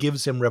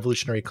 gives him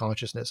revolutionary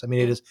consciousness. I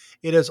mean,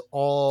 it is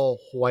all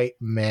white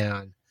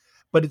man,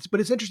 but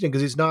it's interesting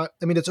because he's not.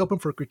 I mean, it's open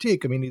for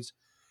critique. I mean,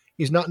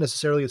 he's not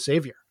necessarily a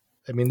savior.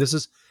 I mean, this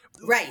is.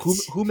 Right.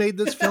 Who made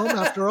this film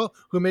after all?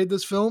 Who made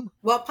this film?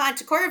 Well,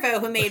 Pontecorvo,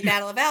 who made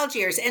Battle of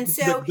Algiers. And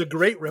so the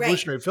great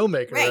revolutionary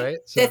filmmaker, right?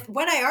 So.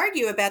 What I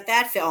argue about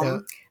that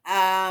film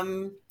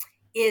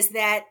is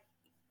that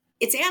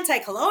it's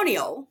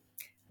anti-colonial,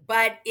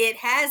 but it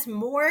has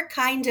more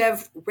kind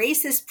of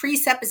racist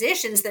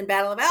presuppositions than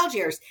Battle of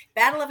Algiers.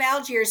 Battle of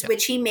Algiers,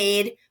 which he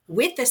made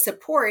with the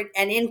support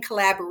and in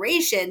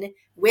collaboration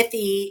with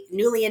the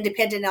newly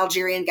independent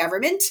Algerian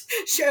government,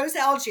 shows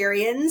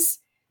Algerians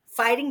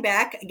fighting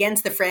back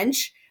against the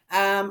French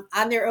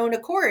on their own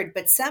accord.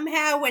 But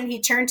somehow when he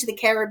turned to the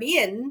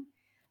Caribbean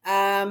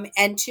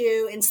and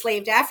to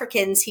enslaved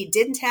Africans, he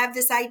didn't have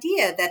this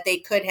idea that they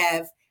could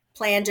have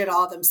planned it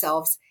all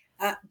themselves.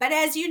 But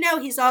as you know,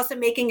 he's also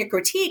making a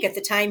critique at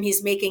the time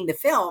he's making the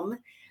film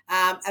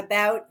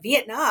about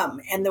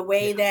Vietnam and the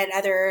way that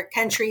other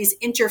countries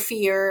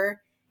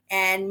interfere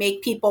and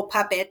make people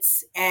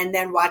puppets and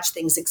then watch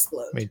things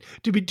explode. I mean,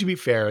 to be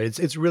fair,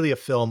 it's really a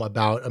film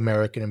about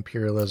American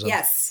imperialism.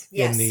 Yes.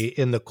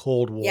 In the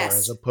Cold War,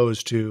 as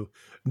opposed to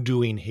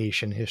doing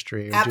Haitian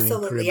history or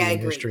doing Caribbean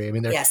history. I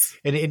mean,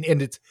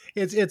 and it's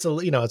a it's a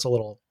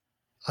little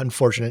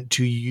unfortunate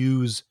to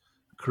use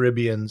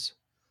Caribbeans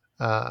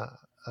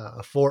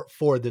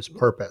for this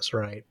purpose,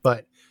 right?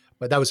 But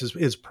that was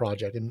his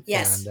project,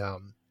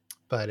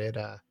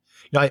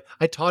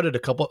 I taught it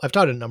I've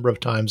taught it a number of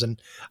times,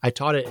 and I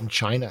taught it in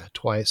China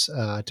twice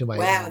to my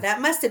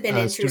that must have been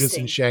interesting. Students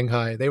in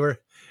Shanghai.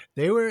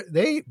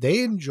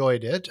 They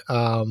enjoyed it,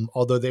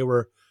 although they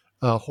were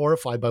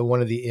horrified by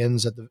one of the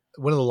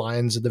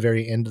lines at the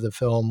very end of the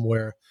film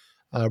where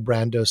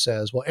Brando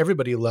says, "Well,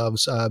 everybody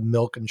loves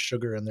milk and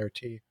sugar in their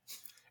tea,"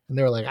 and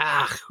they were like,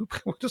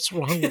 "What's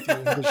wrong with you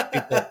English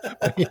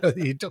people?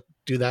 You don't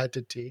do that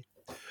to tea."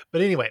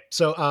 But anyway,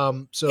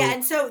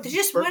 and so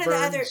just one of the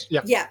other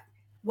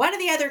One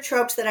of the other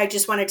tropes that I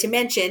just wanted to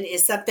mention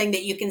is something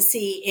that you can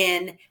see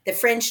in the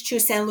French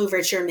Toussaint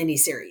Louverture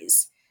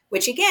miniseries,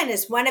 which again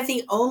is one of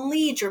the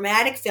only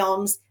dramatic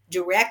films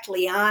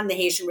directly on the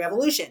Haitian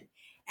Revolution.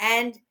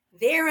 And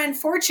there,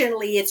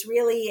 unfortunately, it's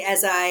really,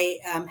 as I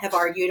have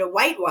argued, a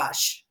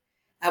whitewash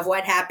of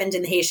what happened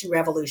in the Haitian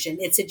Revolution.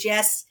 It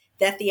suggests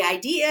that the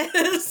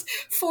ideas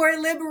for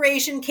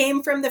liberation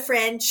came from the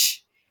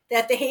French,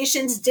 that the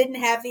Haitians didn't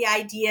have the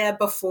idea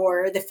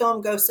before. The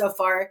film goes so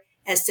far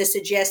as to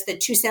suggest that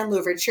Toussaint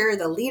Louverture,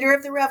 the leader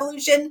of the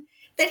revolution,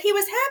 that he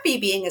was happy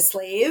being a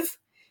slave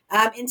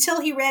until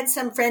he read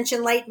some French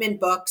Enlightenment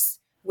books,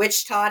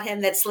 which taught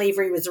him that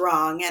slavery was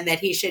wrong and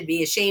that he should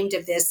be ashamed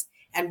of this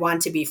and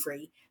want to be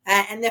free.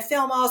 And the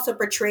film also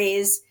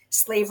portrays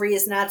slavery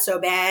is not so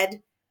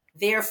bad,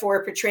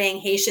 therefore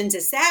portraying Haitians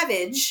as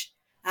savage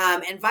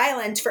and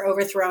violent for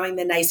overthrowing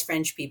the nice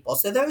French people.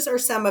 So those are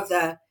some of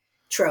the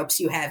tropes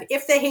you have.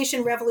 If the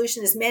Haitian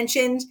Revolution is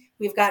mentioned,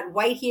 we've got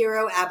white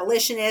hero,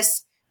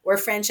 abolitionists, or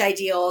French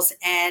ideals,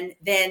 and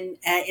then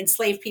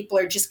enslaved people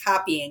are just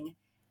copying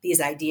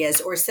these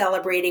ideas or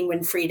celebrating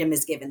when freedom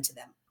is given to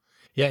them.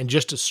 Yeah, and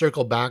just to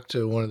circle back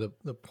to one of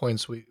the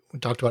points we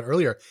talked about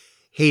earlier,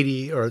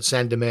 Haiti, or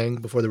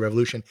Saint-Domingue before the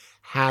revolution,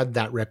 had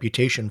that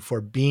reputation for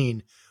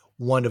being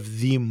one of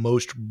the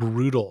most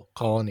brutal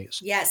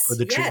colonies for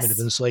the treatment of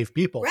enslaved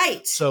people.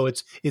 Right. So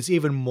it's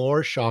even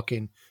more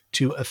shocking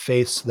to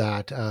efface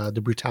that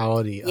the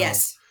brutality of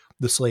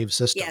the slave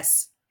system.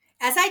 Yes.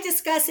 As I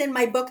discuss in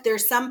my book,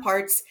 there's some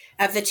parts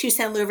of the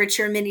Toussaint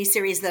Louverture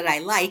miniseries that I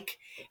like.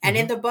 And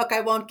in the book,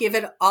 I won't give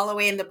it all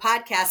away in the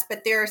podcast,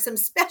 but there are some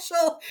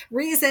special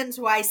reasons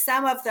why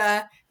some of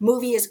the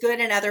movie is good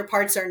and other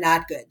parts are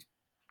not good.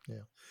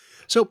 Yeah.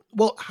 So,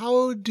 well,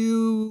 how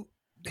do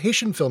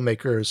Haitian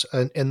filmmakers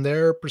and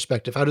their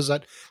perspective, how does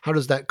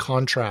that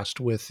contrast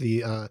with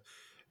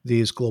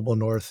these Global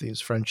North,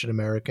 these French and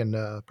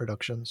American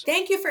productions?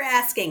 Thank you for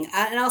asking.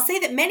 And I'll say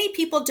that many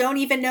people don't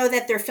even know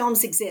that their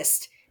films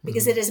exist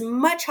because it is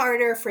much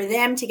harder for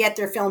them to get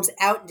their films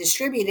out and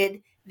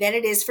distributed than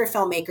it is for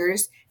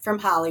filmmakers from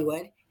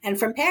Hollywood and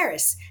from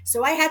Paris.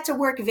 So I had to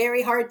work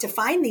very hard to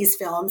find these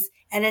films,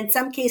 and in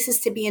some cases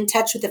to be in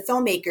touch with the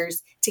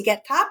filmmakers to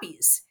get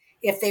copies.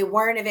 If they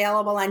weren't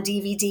available on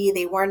DVD,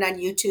 they weren't on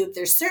YouTube.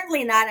 They're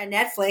certainly not on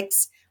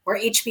Netflix or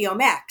HBO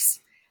Max.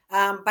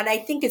 But I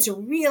think it's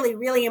really,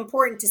 really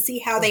important to see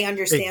how they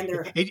understand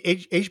their...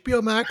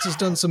 HBO Max has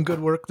done some good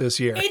work this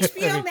year.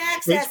 HBO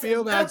Max has...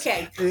 HBO Max,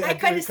 okay. I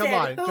could have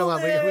said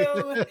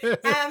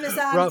Hulu,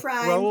 Amazon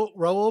Prime.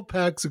 Raoul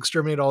Peck's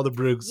Exterminate All the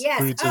Brutes.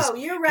 Yes.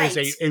 You're right.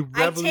 Is a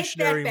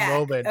revolutionary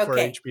moment for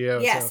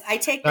HBO. Yes, so, I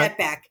take that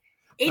back.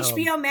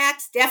 HBO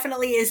Max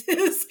definitely is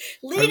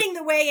leading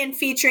the way in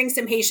featuring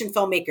some Haitian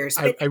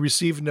filmmakers. I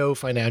receive no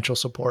financial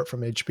support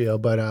from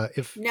HBO, but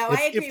if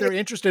they're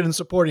interested in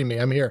supporting me,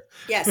 I'm here.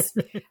 Yes.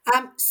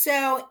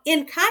 So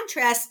in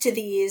contrast to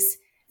these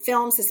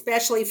films,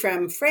 especially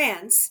from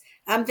France,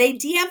 they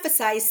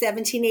de-emphasize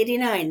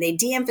 1789. They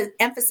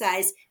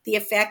de-emphasize the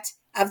effect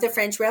of the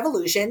French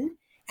Revolution.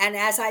 And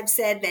as I've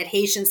said that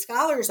Haitian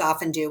scholars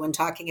often do when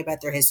talking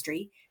about their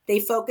history, they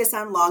focus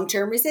on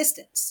long-term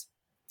resistance.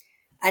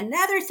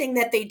 Another thing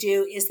that they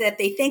do is that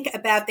they think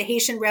about the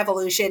Haitian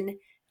Revolution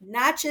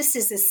not just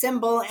as a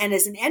symbol and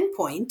as an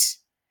endpoint,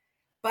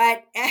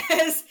 but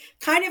as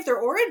kind of their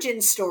origin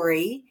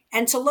story,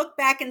 and to look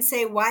back and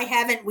say, why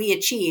haven't we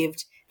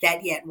achieved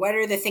that yet? What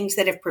are the things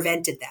that have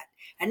prevented that?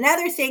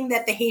 Another thing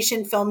that the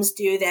Haitian films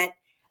do that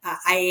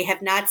I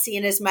have not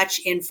seen as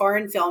much in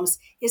foreign films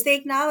is they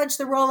acknowledge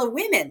the role of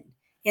women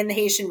in the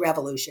Haitian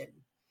Revolution,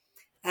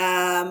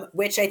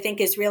 which I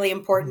think is really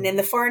important. And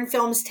the foreign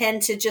films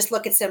tend to just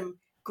look at some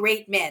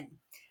great men.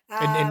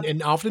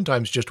 And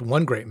oftentimes just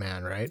one great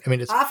man, right? I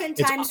mean, it's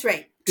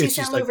right. It's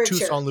just like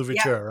Toussaint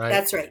Louverture, right?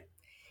 That's right.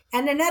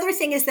 And another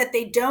thing is that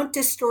they don't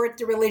distort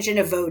the religion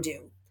of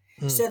Vodou.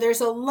 So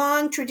there's a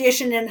long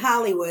tradition in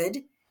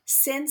Hollywood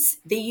since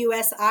the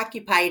U.S.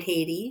 occupied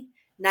Haiti,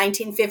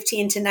 1915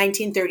 to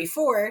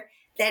 1934,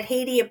 that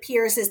Haiti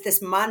appears as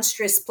this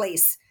monstrous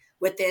place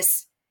with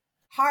this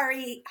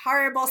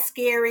horrible,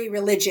 scary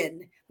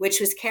religion, which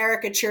was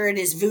caricatured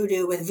as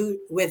voodoo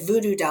with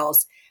voodoo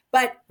dolls.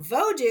 But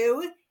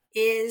Vodou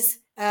is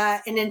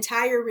an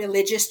entire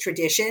religious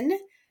tradition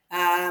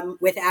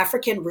with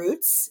African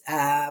roots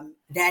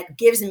that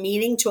gives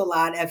meaning to a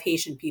lot of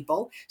Haitian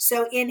people.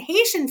 So in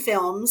Haitian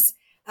films,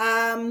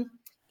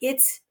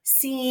 it's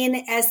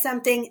seen as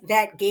something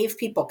that gave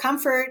people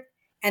comfort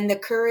and the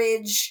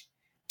courage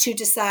to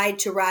decide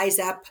to rise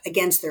up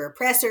against their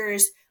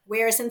oppressors.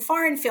 Whereas in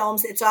foreign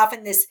films, it's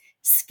often this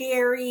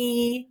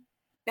scary,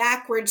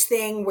 backwards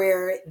thing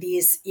where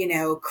these,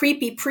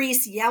 creepy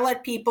priests yell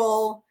at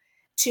people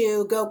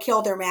to go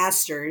kill their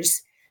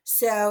masters.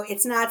 So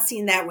it's not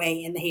seen that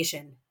way in the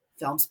Haitian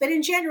films. But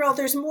in general,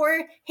 there's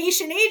more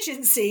Haitian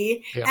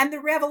agency, and the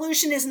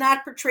revolution is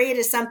not portrayed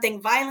as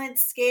something violent,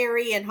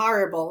 scary, and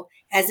horrible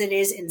as it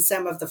is in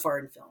some of the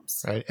foreign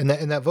films. Right. And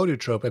that Vodou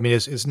trope, I mean,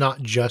 is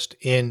not just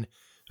in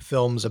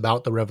films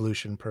about the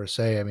revolution per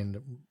se, I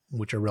mean,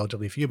 which are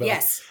relatively few. But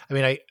yes. I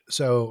mean, a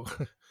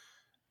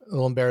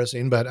little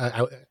embarrassing, but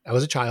I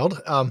was a child.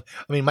 I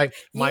mean,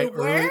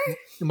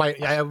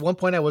 at one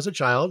point I was a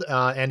child,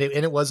 and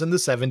it was in the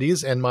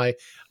 70s, and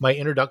my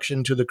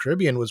introduction to the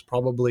Caribbean was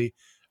probably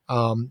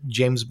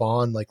James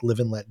Bond, like Live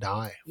and Let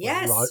Die.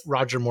 Yes.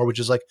 Roger Moore, which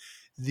is like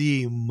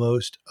the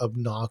most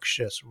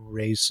obnoxious,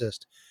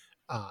 racist,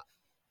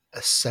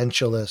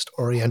 essentialist,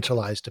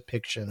 orientalized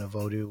depiction of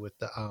Vodou with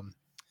the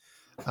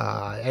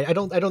I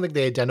don't think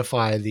they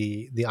identify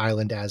the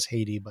island as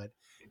Haiti, but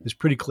it's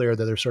pretty clear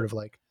that they're sort of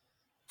like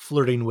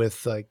flirting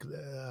with like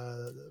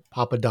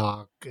Papa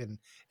Doc and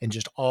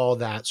just all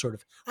that sort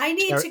of I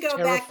need to go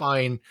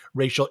terrifying back.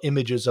 Racial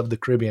images of the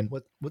Caribbean.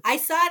 What? I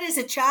saw it as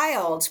a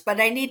child, but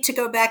I need to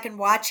go back and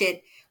watch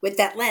it with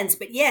that lens.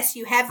 But yes,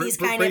 you have these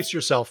brace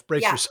yourself.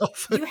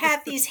 You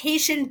have these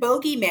Haitian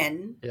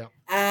bogeymen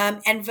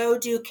and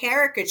Vodou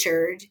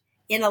caricatured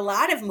in a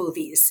lot of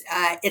movies.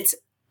 It's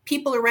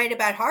people who write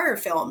about horror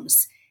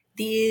films,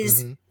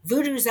 these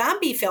voodoo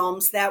zombie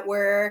films that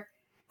were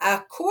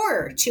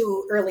core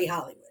to early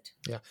Hollywood.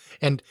 Yeah,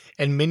 and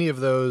many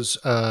of those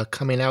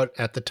coming out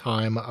at the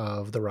time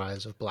of the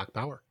rise of Black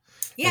Power.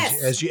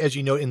 Yes, as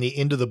you note in the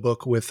end of the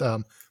book with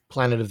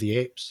Planet of the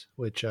Apes,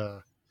 which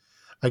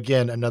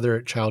again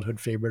another childhood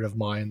favorite of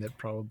mine that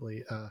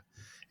probably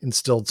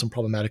instilled some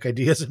problematic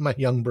ideas in my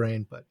young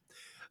brain. But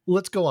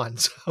let's go on.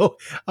 So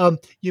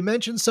you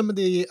mentioned some of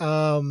the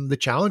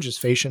challenges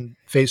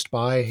faced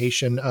by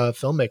Haitian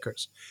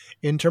filmmakers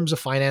in terms of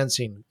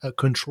financing,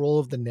 control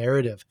of the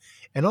narrative,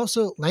 and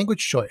also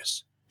language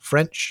choice.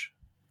 French,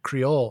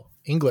 Creole,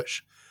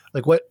 English.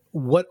 Like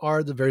what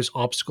are the various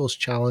obstacles,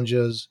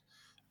 challenges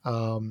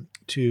for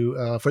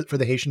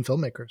the Haitian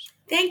filmmakers?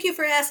 Thank you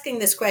for asking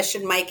this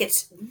question, Mike.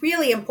 It's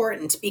really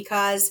important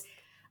because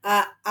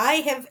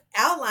I have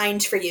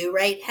outlined for you,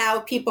 right, how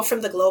people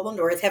from the global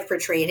north have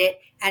portrayed it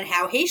and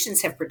how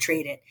Haitians have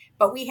portrayed it.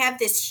 But we have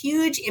this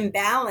huge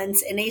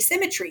imbalance and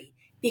asymmetry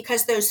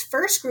because those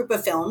first group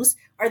of films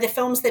are the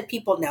films that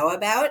people know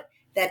about.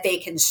 that they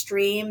can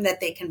stream, that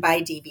they can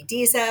buy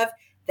DVDs of,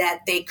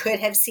 that they could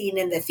have seen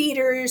in the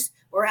theaters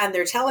or on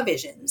their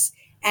televisions.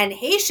 And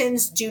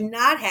Haitians do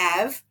not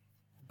have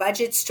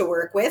budgets to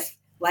work with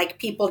like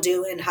people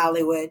do in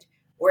Hollywood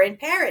or in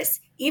Paris,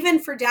 even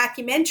for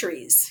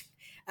documentaries.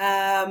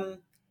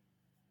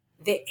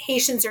 The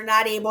Haitians are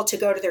not able to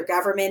go to their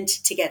government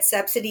to get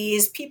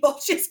subsidies. People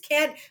just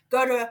can't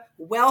go to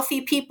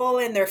wealthy people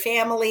in their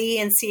family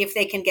and see if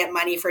they can get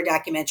money for a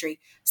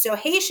documentary. So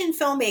Haitian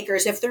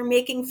filmmakers, if they're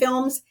making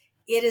films,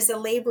 it is a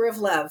labor of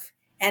love.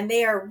 And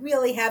they are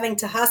really having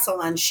to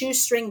hustle on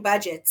shoestring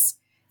budgets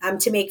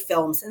to make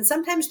films. And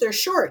sometimes they're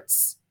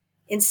shorts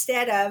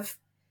instead of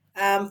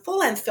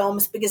full-length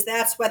films because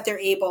that's what they're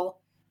able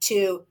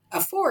to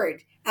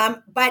afford.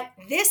 But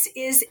this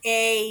is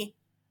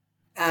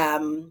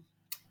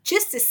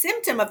just a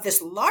symptom of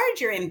this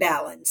larger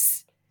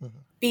imbalance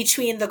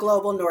between the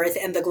global North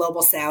and the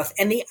global South.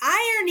 And the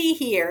irony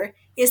here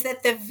is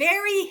that the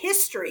very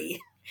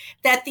history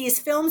that these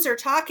films are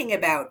talking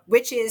about,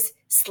 which is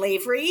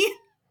slavery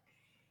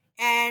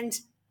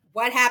and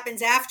what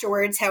happens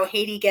afterwards, how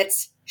Haiti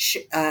gets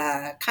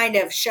kind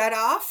of shut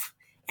off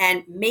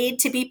and made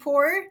to be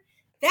poor,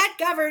 that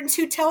governs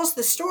who tells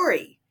the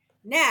story.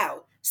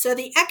 Now, so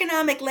the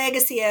economic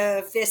legacy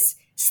of this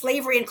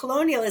slavery and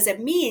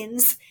colonialism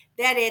means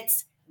that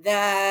it's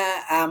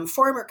the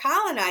former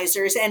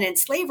colonizers and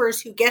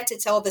enslavers who get to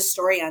tell the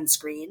story on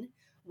screen,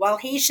 while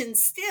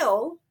Haitians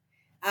still,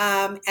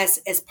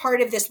 as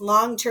part of this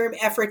long-term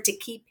effort to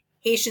keep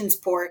Haitians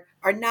poor,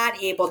 are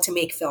not able to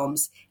make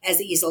films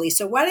as easily.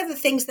 So one of the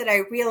things that I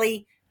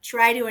really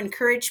try to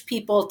encourage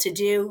people to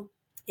do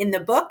in the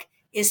book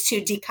is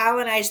to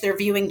decolonize their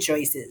viewing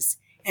choices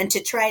and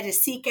to try to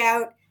seek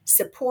out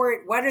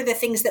support. What are the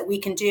things that we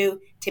can do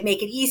to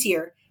make it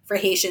easier for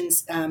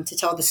Haitians to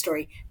tell the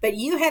story? But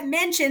you have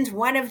mentioned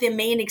one of the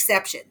main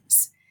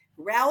exceptions.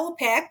 Raoul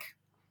Peck,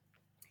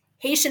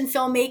 Haitian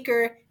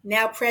filmmaker,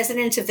 now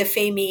president of the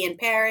FEMI in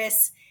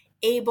Paris,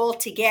 able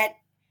to get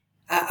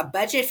a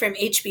budget from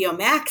HBO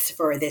Max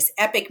for this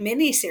epic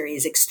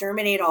miniseries,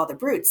 Exterminate All the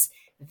Brutes.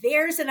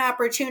 There's an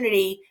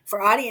opportunity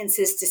for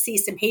audiences to see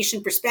some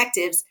Haitian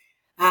perspectives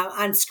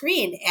on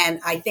screen. And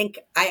I think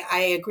I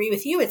agree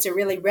with you. It's a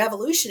really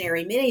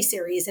revolutionary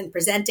miniseries in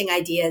presenting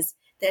ideas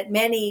that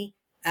many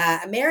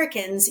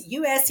Americans,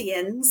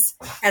 USians,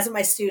 as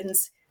my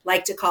students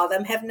like to call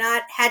them, have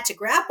not had to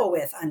grapple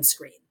with on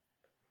screen.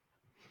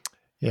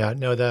 Yeah,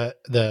 no,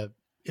 the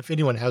if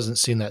anyone hasn't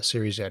seen that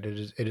series yet,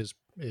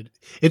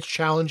 it's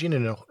challenging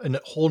in a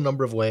whole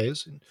number of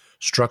ways,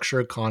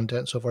 structure,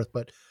 content, so forth,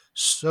 but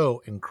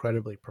so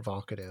incredibly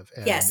provocative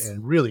and, yes,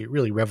 and really,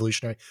 really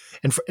revolutionary.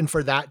 And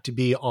for that to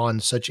be on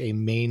such a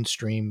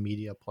mainstream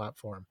media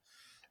platform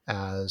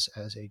as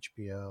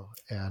HBO.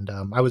 And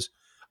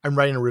I'm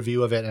writing a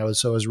review of it, and I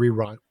was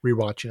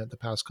rewatching it the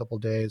past couple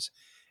of days,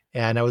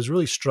 and I was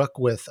really struck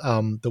with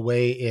the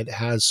way it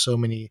has so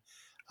many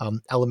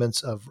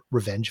elements of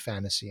revenge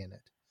fantasy in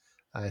it.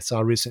 I saw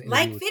a recent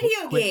like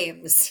video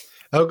games.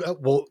 Oh,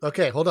 well,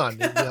 okay, hold on.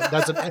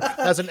 That's an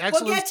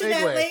excellent We'll get to segue.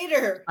 that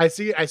later. I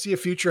see a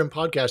future in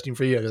podcasting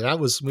for you. That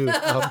was smooth.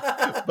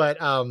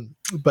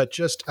 But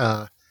just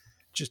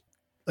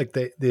like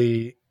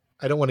the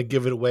I don't want to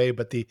give it away,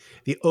 but the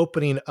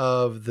opening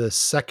of the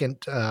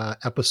second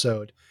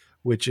episode,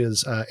 which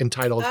is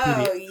entitled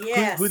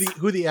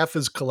 "Who the F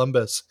is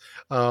Columbus?"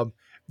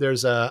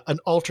 There's an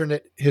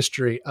alternate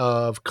history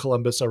of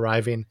Columbus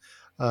arriving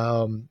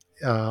on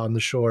the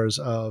shores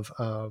of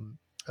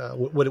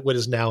what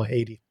is now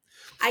Haiti.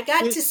 I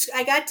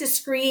got to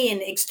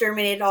screen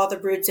Exterminate All the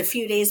Brutes a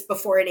few days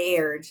before it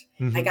aired.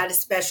 Mm-hmm. I got a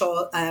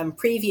special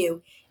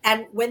preview,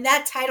 and when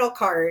that title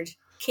card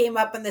came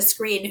up on the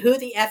screen, "Who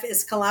the F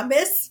is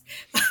Columbus?"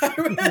 I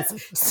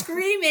was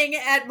screaming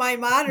at my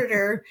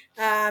monitor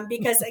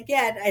because,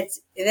 again,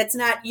 that's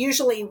not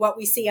usually what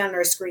we see on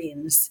our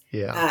screens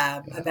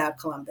about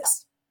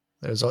Columbus.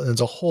 There's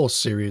a whole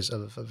series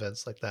of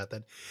events like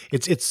that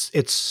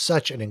it's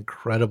such an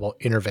incredible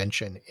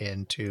intervention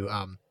into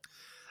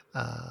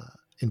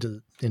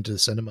the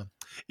cinema.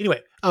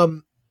 Anyway,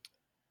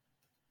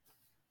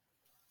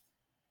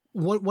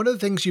 one of the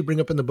things you bring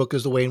up in the book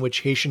is the way in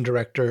which Haitian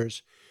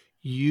directors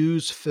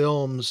use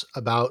films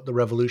about the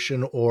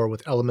revolution or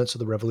with elements of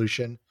the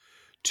revolution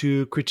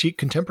to critique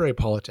contemporary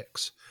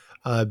politics,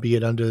 be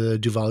it under the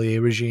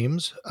Duvalier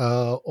regimes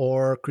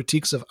or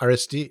critiques of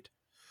Aristide.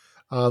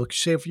 Could you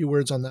say a few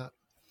words on that?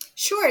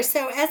 Sure.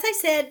 So as I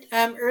said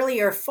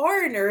earlier,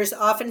 foreigners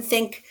often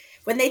think,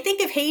 when they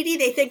think of Haiti,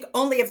 they think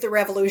only of the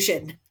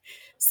revolution.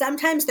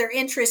 Sometimes their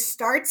interest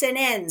starts and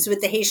ends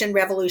with the Haitian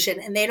Revolution,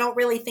 and they don't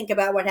really think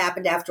about what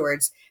happened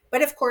afterwards.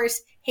 But of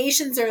course,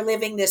 Haitians are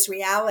living this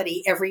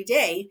reality every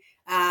day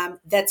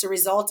that's a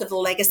result of the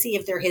legacy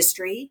of their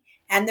history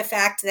and the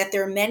fact that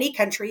there are many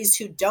countries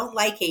who don't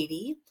like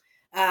Haiti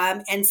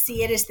and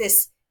see it as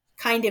this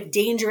kind of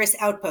dangerous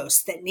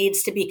outpost that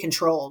needs to be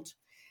controlled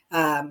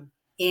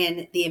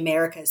in the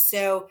Americas.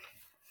 So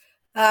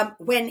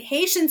when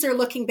Haitians are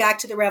looking back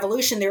to the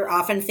revolution, they're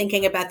often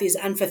thinking about these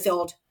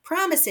unfulfilled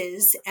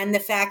promises and the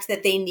fact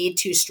that they need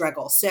to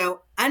struggle.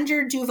 So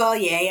under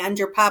Duvalier,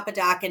 under Papa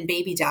Doc and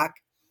Baby Doc,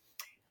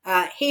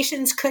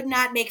 Haitians could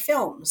not make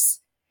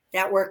films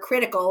that were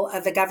critical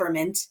of the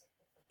government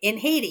in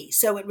Haiti.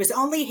 So it was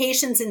only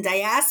Haitians in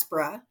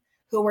diaspora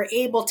who were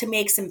able to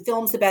make some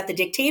films about the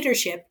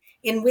dictatorship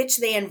in which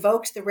they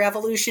invoked the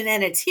revolution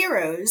and its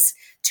heroes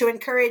to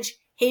encourage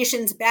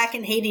Haitians back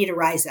in Haiti to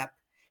rise up,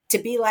 to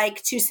be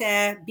like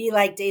Toussaint, be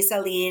like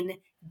Dessalines,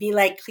 be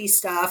like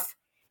Christophe,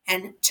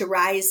 and to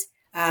rise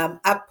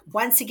up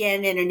once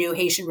again in a new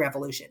Haitian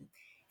revolution.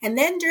 And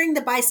then during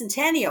the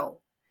bicentennial,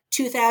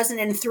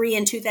 2003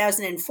 and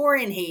 2004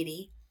 in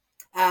Haiti,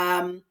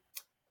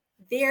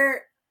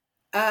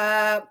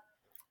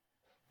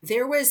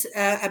 there was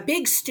a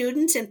big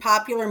student and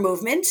popular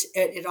movement.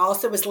 It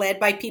also was led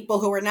by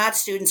people who were not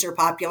students or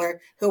popular,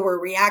 who were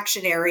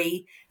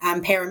reactionary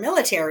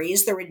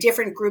paramilitaries. There were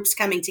different groups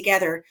coming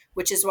together,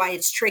 which is why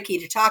it's tricky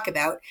to talk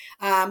about.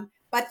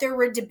 But there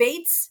were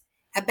debates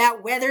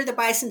about whether the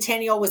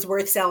bicentennial was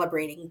worth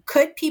celebrating.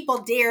 Could people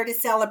dare to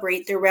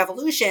celebrate their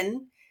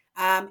revolution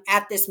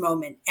at this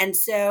moment? And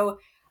so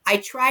I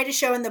try to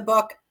show in the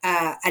book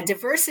a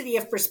diversity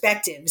of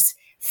perspectives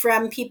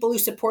from people who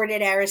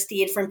supported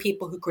Aristide, from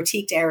people who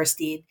critiqued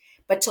Aristide,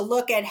 but to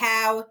look at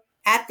how,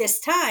 at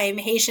this time,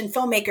 Haitian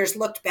filmmakers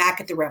looked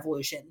back at the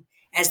revolution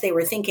as they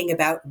were thinking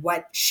about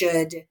what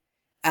should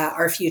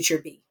our future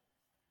be.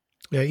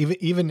 Yeah,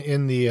 even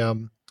in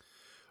the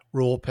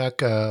Roel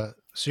Peck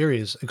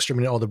series,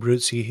 Exterminate All the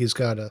Brutes, he's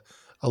got a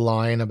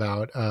line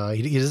about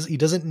he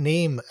doesn't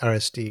name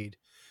Aristide,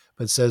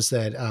 but says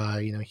that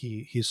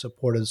he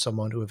supported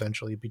someone who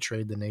eventually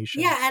betrayed the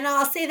nation. Yeah, and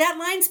I'll say that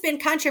line's been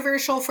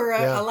controversial for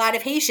a lot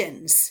of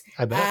Haitians.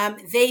 I bet.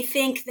 They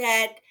think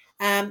that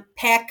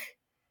Peck,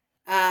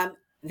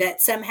 that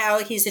somehow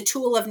he's a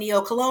tool of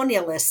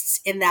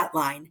neocolonialists in that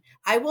line.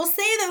 I will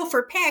say, though,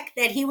 for Peck,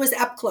 that he was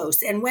up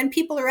close. And when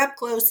people are up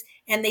close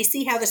and they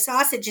see how the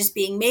sausage is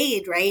being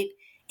made, right,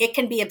 it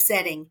can be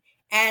upsetting.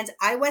 And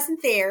I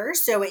wasn't there,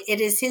 so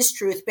it is his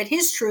truth. But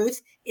his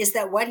truth is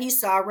that what he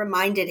saw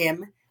reminded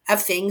him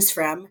of things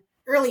from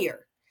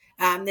earlier.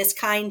 This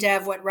kind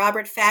of what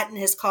Robert Fatton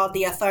has called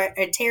the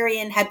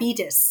authoritarian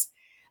habitus,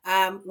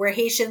 where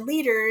Haitian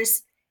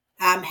leaders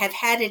have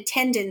had a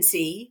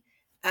tendency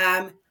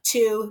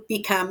to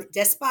become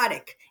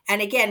despotic.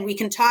 And again, we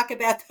can talk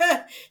about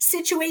the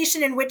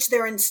situation in which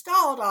they're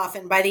installed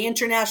often by the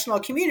international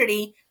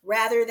community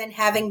rather than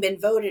having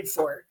been voted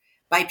for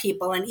by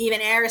people. And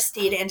even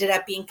Aristide ended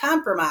up being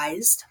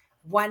compromised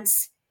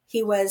once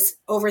he was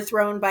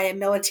overthrown by a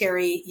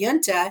military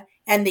junta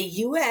and the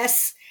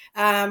U.S.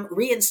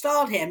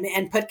 Reinstalled him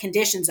and put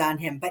conditions on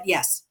him. But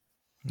yes,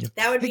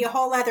 that would be a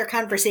whole other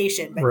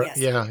conversation. But right,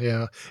 yes.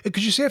 Yeah.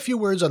 Could you say a few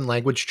words on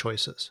language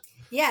choices?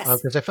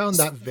 Yes, because I found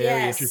that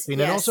very interesting.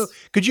 Yes. And also,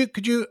 could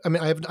you? I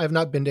mean, I've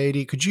not been to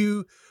Haiti. Could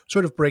you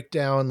sort of break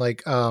down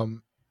like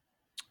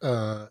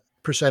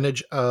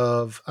percentage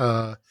of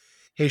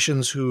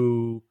Haitians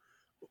who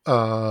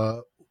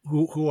are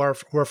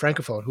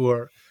francophone, who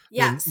are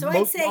I'd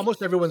say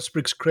almost everyone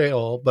speaks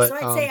Creole, but so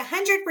I'd say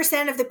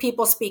 100% of the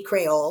people speak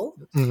Creole,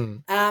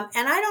 and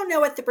I don't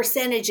know what the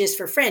percentage is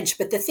for French.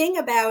 But the thing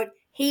about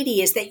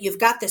Haiti is that you've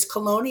got this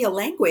colonial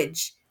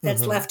language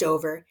that's left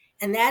over.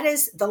 And that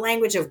is the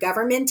language of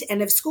government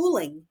and of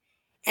schooling.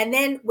 And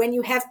then when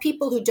you have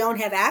people who don't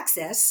have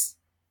access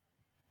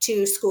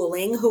to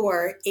schooling, who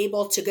are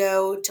able to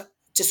go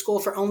to school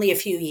for only a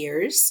few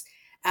years,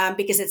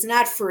 because it's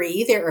not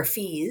free, there are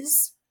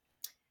fees.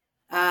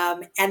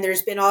 And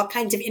there's been all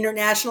kinds of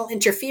international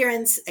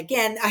interference.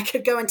 Again, I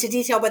could go into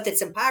detail, but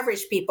that's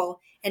impoverished people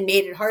and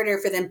made it harder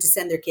for them to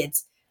send their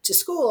kids to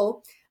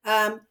school.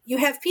 You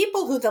have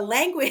people who the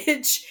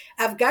language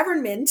of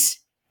government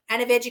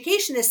and of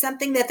education is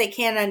something that they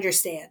can't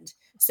understand.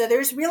 So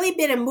there's really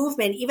been a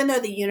movement, even though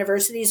the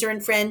universities are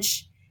in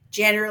French,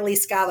 generally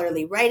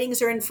scholarly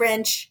writings are in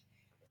French,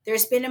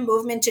 there's been a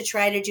movement to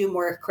try to do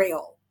more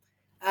Creole,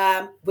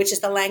 which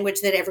is the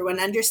language that everyone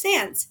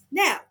understands.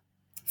 Now,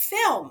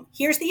 film,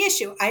 here's the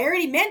issue. I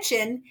already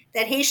mentioned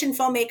that Haitian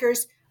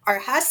filmmakers are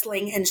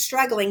hustling and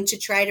struggling to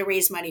try to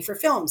raise money for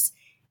films.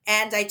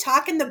 And I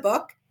talk in the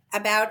book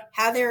about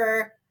how there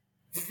are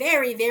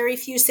very, very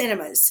few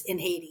cinemas in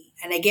Haiti.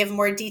 And I give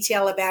more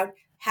detail about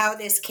how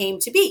this came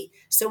to be.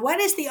 So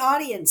what is the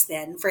audience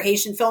then for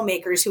Haitian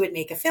filmmakers who would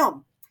make a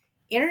film?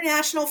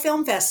 International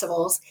film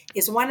festivals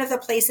is one of the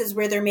places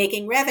where they're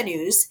making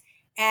revenues,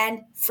 and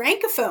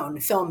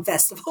Francophone film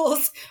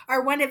festivals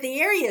are one of the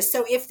areas.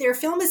 So if their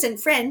film is in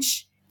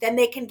French, then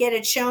they can get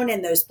it shown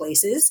in those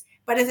places.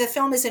 But if the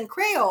film is in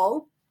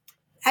Creole,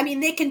 I mean,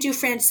 they can do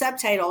French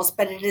subtitles,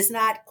 but it is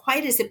not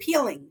quite as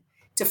appealing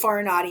to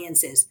foreign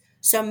audiences.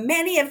 So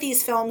many of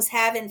these films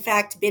have, in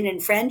fact, been in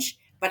French,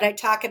 but I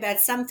talk about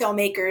some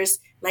filmmakers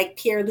like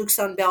Pierre-Luc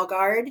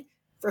Bellegarde,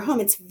 for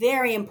whom it's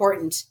very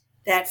important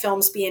that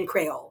films be in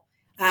Creole,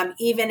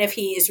 even if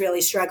he is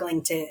really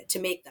struggling to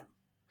make them.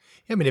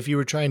 I mean, if you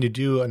were trying to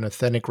do an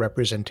authentic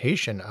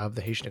representation of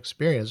the Haitian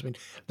experience, I mean,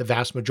 the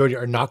vast majority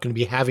are not going to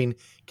be having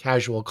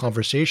casual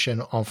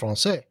conversation en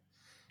français.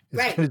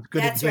 Right. It's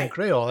good That's to be in right.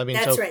 Creole. I mean,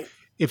 That's so right.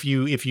 if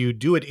you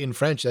do it in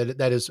French,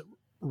 that is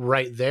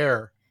right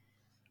there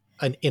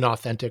an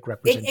inauthentic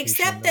representation.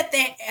 Except that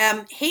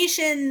the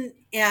Haitian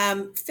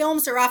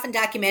films are often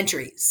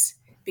documentaries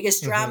because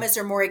dramas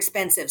are more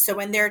expensive. So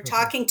when they're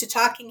talking to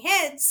talking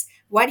heads,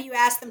 what do you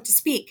ask them to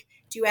speak?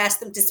 Do you ask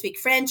them to speak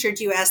French or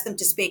do you ask them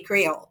to speak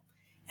Creole?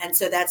 And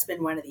so that's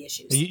been one of the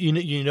issues.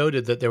 You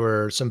noted that there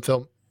were some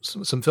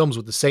films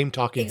with the same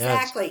talking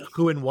heads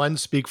who in one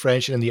speak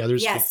French and in the other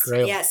speak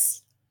Creole.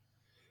 Yes.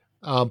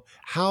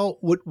 How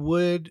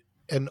would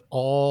an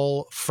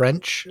all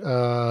French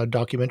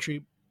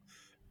documentary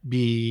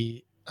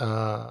be?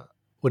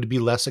 Would it be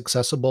less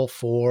accessible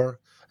for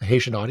a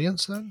Haitian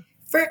audience then?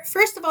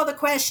 First of all, the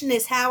question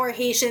is, how are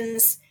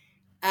Haitians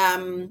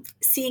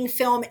seeing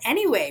film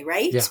anyway,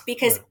 right? Yeah,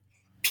 because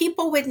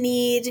people would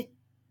need,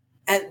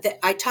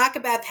 I talk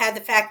about how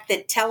the fact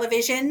that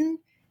television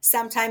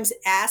sometimes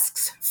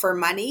asks for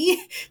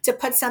money to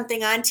put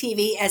something on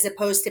TV as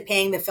opposed to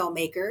paying the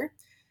filmmaker.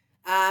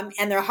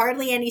 And there are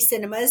hardly any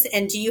cinemas.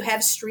 And do you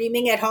have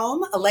streaming at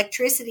home?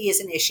 Electricity is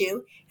an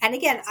issue. And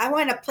again, I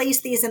want to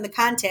place these in the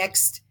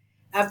context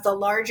of the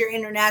larger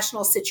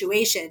international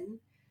situation,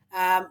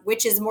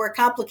 which is more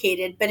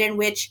complicated, but in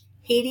which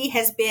Haiti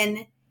has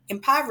been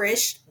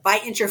impoverished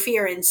by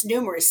interference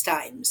numerous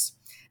times.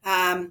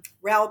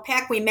 Raoul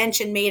Peck, we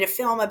mentioned, made a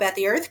film about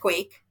the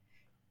earthquake,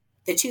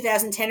 the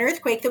 2010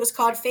 earthquake, that was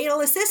called Fatal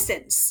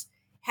Assistance,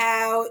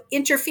 how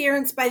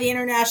interference by the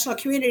international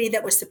community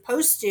that was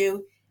supposed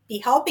to be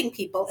helping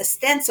people,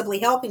 ostensibly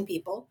helping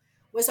people,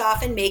 was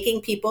often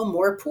making people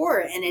more poor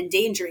and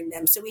endangering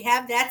them. So we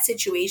have that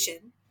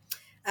situation.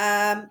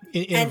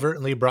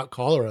 Inadvertently brought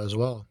cholera as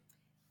well.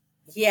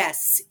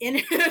 Yes,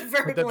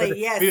 inadvertently,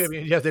 yes. I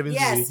mean,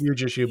 yes, it's a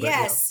huge issue. But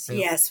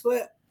yes.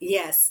 Well,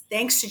 yes.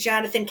 Thanks to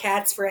Jonathan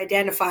Katz for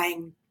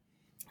identifying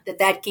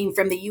that came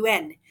from the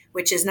UN,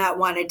 which has not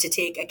wanted to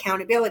take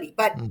accountability.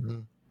 But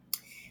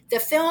the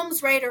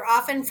films, right, are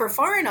often for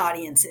foreign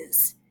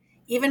audiences,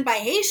 even by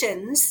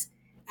Haitians,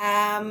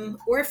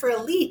 or for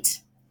elite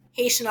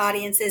Haitian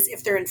audiences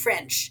if they're in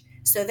French.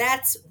 So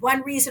that's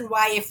one reason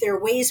why, if there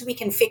are ways we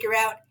can figure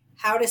out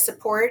how to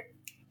support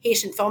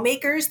Haitian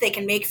filmmakers, they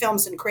can make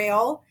films in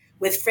Creole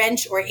with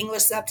French or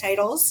English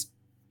subtitles,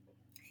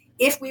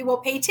 if we will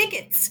pay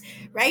tickets,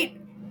 right?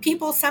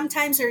 People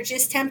sometimes are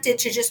just tempted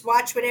to just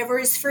watch whatever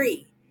is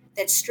free,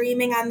 that's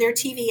streaming on their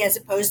TV, as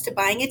opposed to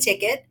buying a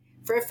ticket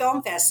for a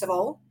film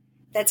festival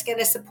that's going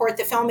to support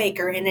the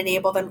filmmaker and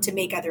enable them to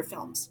make other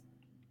films.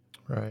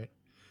 Right.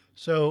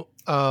 So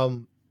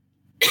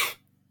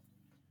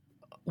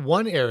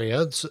one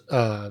area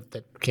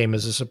that came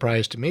as a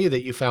surprise to me,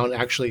 that you found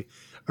actually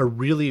a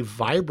really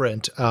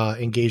vibrant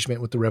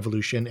engagement with the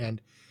revolution,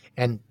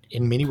 and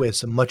in many ways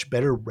some much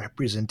better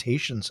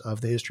representations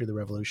of the history of the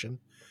revolution,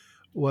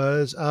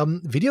 was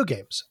video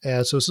games.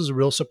 And so this is a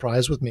real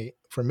surprise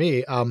for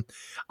me.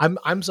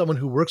 I'm someone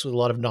who works with a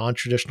lot of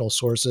non-traditional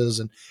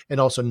sources and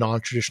also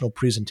non-traditional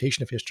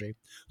presentation of history.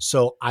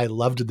 So I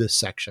loved this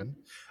section.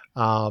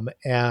 I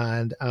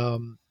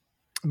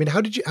mean,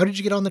 how did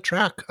you get on the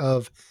track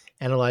of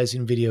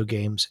analyzing video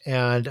games,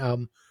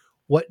 and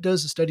what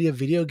does the study of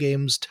video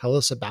games tell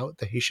us about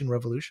the Haitian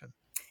Revolution?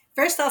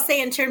 First, I'll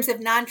say, in terms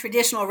of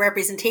non-traditional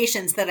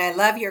representations, that I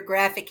love your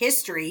graphic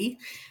history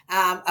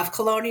of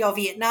colonial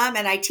Vietnam,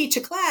 and I teach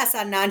a class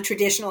on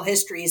non-traditional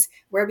histories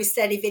where we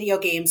study video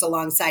games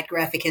alongside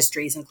graphic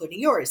histories,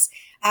 including yours.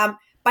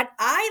 But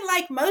I,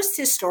 like most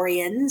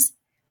historians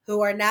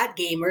who are not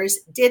gamers,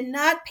 did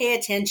not pay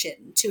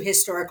attention to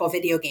historical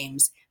video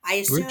games. I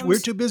assumed we're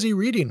too busy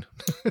reading.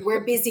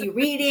 We're busy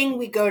reading.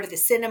 We go to the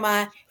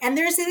cinema, and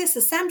there's this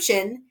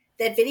assumption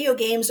that video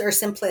games are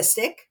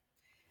simplistic,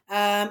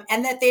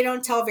 and that they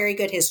don't tell very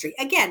good history.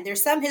 Again,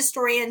 there's some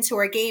historians who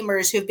are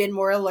gamers who've been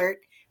more alert,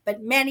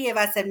 but many of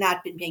us have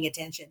not been paying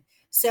attention.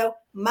 So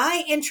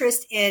my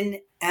interest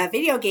in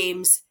video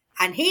games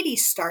on Haiti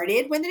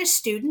started when a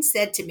student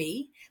said to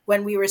me,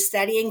 when we were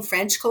studying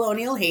French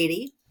colonial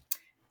Haiti,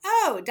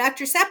 "Oh,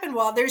 Dr.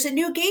 Sepinwall, there's a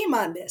new game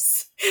on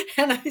this."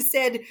 And I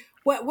said,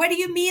 What do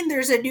you mean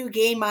there's a new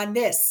game on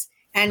this?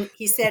 And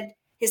he said,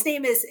 his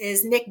name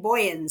is Nick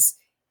Boyens.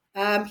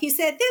 He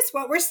said, "This,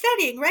 what we're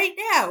studying right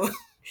now."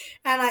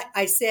 And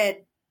I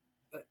said,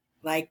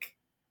 like,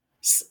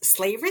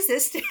 slave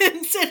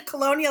resistance in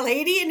colonial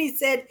Haiti? And he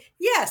said,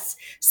 yes.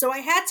 So I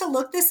had to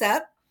look this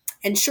up.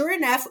 And sure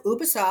enough,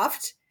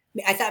 Ubisoft,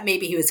 I thought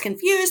maybe he was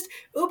confused.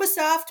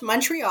 Ubisoft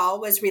Montreal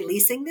was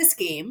releasing this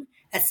game,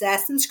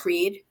 Assassin's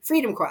Creed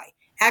Freedom Cry.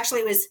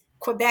 Actually, it was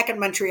Quebec and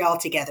Montreal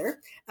together.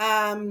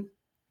 And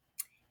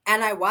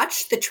I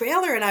watched the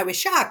trailer and I was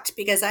shocked,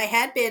 because I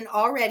had been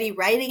already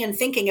writing and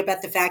thinking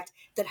about the fact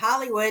that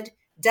Hollywood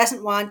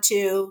doesn't want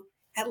to,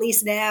 at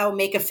least now,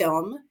 make a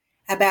film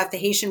about the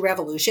Haitian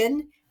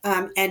Revolution,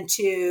 and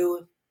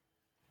to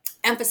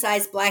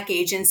emphasize Black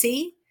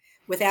agency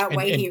without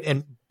white heroes.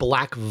 And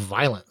Black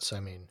violence, I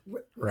mean.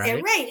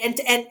 Right. Right.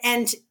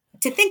 And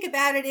to think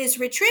about it as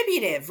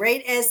retributive,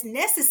 right, as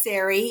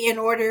necessary in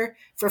order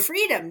for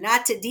freedom,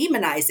 not to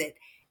demonize it.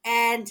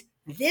 And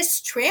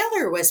this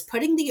trailer was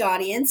putting the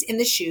audience in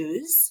the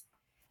shoes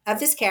of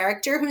this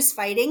character who's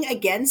fighting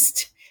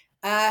against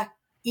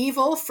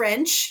evil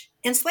French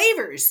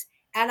enslavers.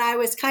 And I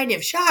was kind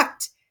of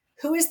shocked.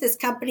 Who is this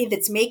company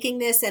that's making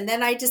this? And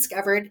then I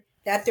discovered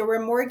that there were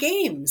more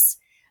games.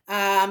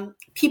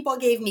 People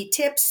gave me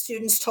tips.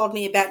 Students told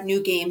me about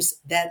new games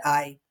that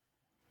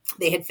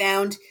they had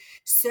found.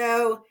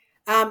 So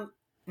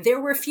there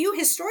were few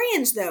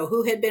historians, though,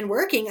 who had been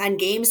working on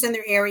games in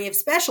their area of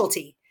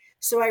specialty.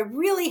 So I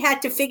really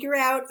had to figure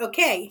out,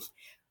 okay,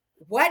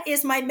 what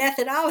is my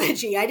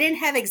methodology? I didn't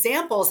have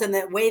examples in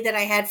the way that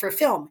I had for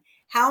film.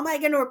 How am I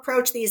going to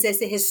approach these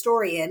as a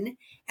historian,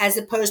 as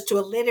opposed to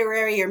a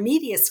literary or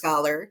media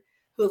scholar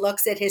who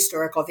looks at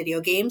historical video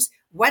games?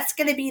 What's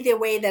going to be the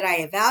way that I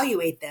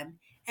evaluate them?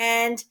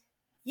 And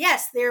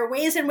yes, there are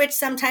ways in which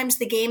sometimes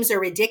the games are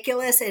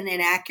ridiculous and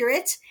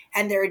inaccurate.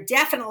 And there are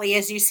definitely,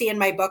 as you see in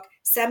my book,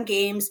 some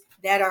games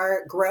that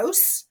are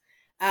gross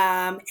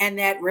and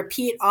that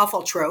repeat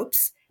awful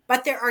tropes.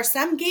 But there are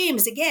some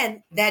games,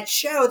 again, that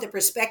show the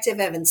perspective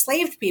of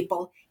enslaved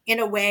people in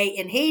a way,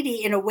 in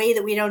Haiti, in a way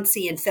that we don't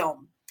see in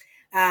film.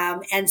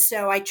 And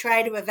so I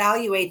try to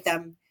evaluate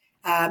them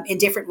in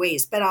different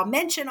ways. But I'll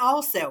mention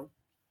also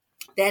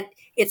that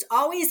it's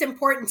always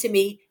important to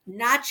me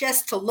not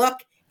just to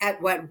look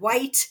at what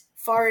white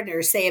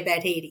foreigners say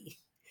about Haiti,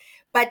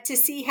 but to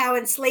see how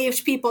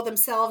enslaved people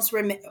themselves,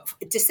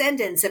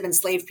 descendants of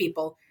enslaved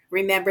people,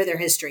 remember their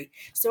history.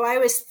 So I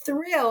was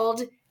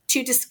thrilled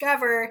to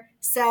discover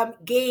some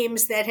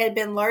games that had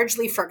been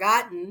largely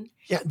forgotten.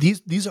 Yeah,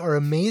 these are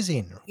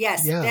amazing.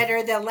 Yes, yeah. That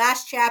are the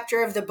last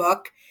chapter of the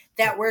book,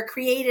 that were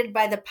created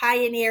by the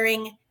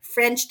pioneering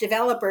French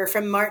developer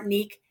from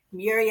Martinique,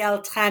 Muriel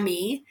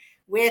Tramy,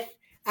 with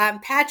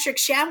Patrick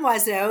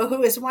Chamoiseau,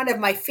 who is one of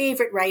my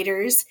favorite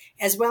writers,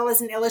 as well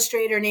as an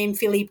illustrator named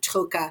Philippe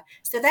Truca.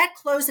 So that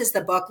closes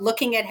the book,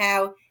 looking at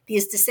how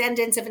these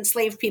descendants of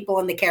enslaved people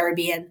in the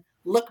Caribbean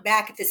look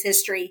back at this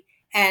history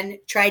and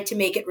tried to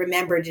make it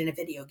remembered in a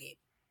video game.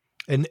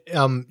 And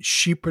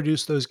she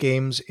produced those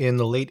games in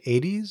the late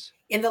 80s?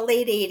 In the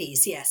late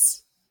 80s,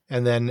 yes.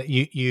 And then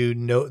you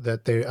note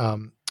that they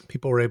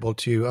people were able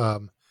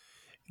to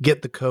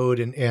get the code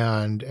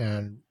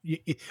and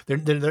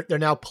they're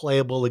now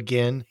playable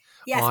again.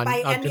 Yes, on,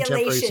 by on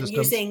emulation,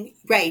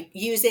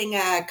 using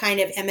a kind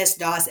of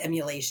MS-DOS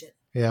emulation.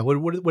 Yeah, what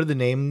are the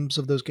names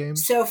of those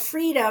games? So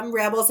Freedom,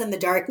 Rebels in the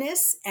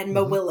Darkness, and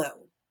Mawillo.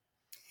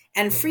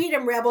 And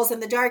Freedom, Rebels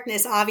in the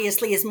Darkness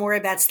obviously is more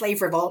about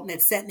slave revolt, and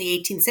it's set in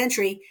the 18th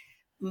century.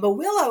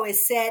 Mawillo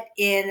is set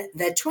in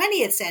the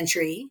 20th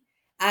century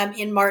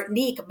in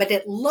Martinique, but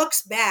it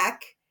looks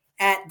back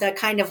at the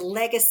kind of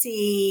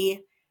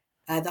legacy,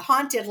 the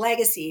haunted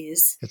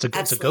legacies. It's a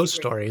ghost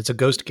story. It's a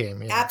ghost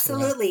game. Yeah.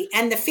 Absolutely.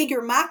 Yeah. And the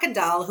figure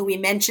Makandal, who we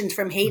mentioned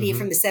from Haiti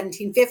from the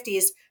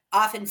 1750s,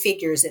 often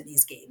figures in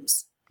these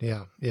games.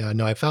 Yeah. Yeah.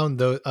 No, I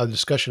found a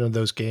discussion of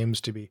those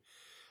games to be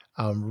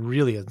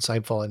really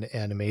insightful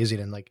and amazing,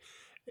 and like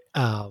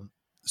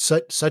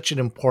such an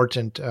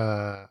important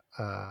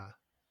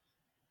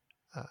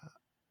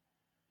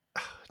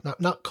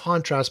not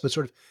contrast, but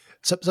sort of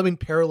something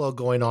parallel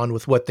going on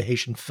with what the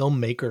Haitian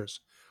filmmakers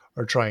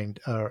are trying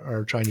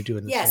to do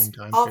in the same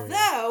time.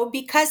 Although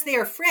because they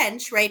are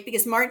French, right?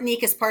 Because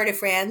Martinique is part of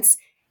France,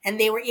 and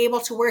they were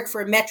able to work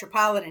for a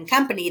metropolitan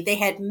company, they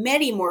had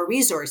many more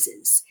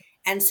resources,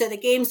 and so the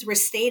games were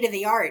state of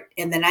the art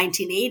in the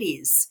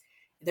 1980s.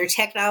 Their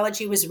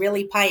technology was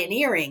really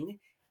pioneering,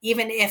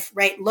 even if,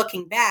 right,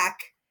 looking back,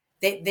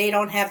 they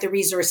don't have the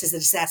resources that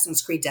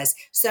Assassin's Creed does.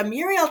 So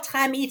Muriel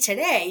Tramy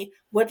today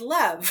would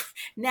love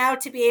now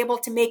to be able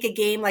to make a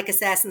game like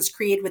Assassin's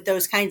Creed with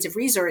those kinds of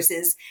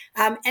resources.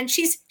 And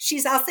she's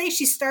I'll say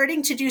she's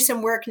starting to do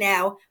some work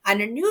now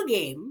on a new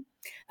game.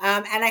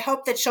 And I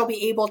hope that she'll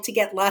be able to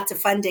get lots of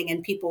funding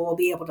and people will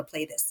be able to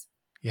play this.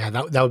 Yeah,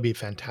 that would be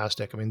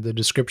fantastic. I mean, the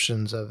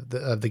descriptions of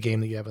the game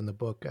that you have in the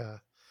book,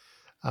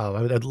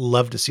 I'd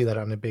love to see that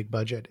on a big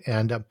budget,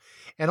 and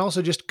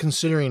also just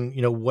considering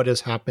what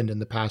has happened in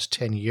the past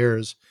 10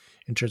 years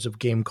in terms of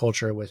game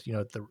culture, with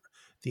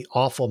the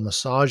awful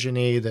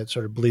misogyny that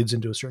sort of bleeds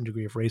into a certain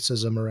degree of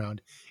racism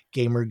around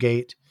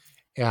Gamergate,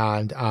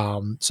 and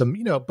some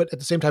but at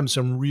the same time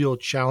some real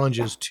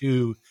challenges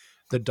to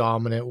the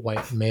dominant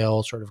white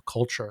male sort of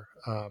culture.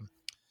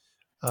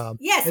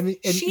 Yes,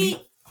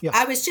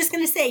 I was just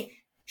going to say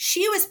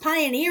she was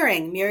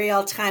pioneering,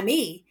 Muriel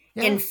Tramy.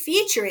 Yeah. In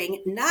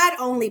featuring not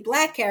only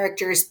Black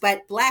characters,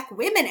 but Black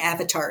women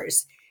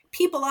avatars.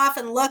 People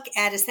often look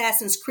at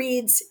Assassin's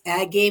Creed's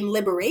game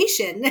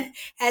Liberation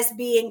as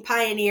being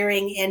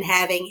pioneering in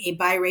having a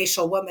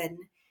biracial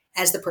woman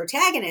as the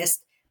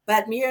protagonist,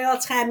 but Muriel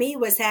Tramy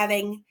was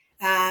having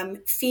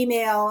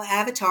female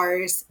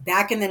avatars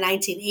back in the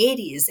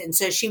 1980s, and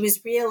so she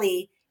was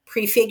really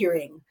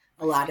prefiguring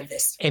a lot of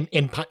this, and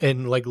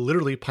like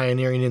literally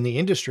pioneering in the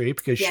industry,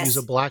 because she's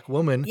a Black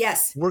woman.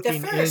 Yes, working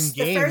in games.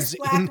 The first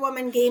Black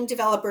woman game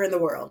developer in the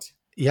world.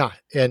 Yeah,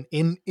 and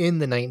in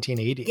the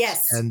 1980s.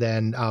 Yes, and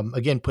then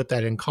again put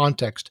that in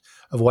context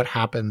of what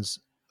happens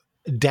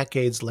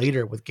decades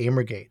later with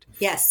Gamergate.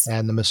 Yes.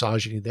 And the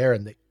misogyny there,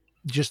 and the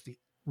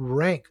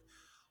rank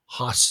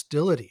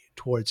hostility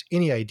towards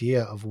any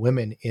idea of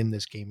women in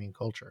this gaming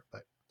culture.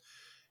 But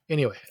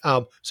anyway,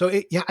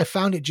 I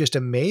found it just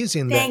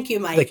amazing. Thank you,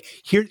 Mike. Like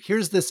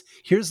here's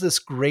this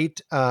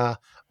great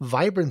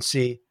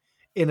vibrancy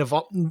in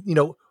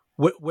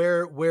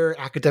where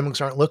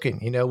academics aren't looking.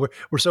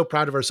 We're so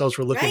proud of ourselves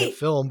for looking at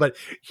film, but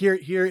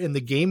here in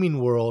the gaming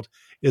world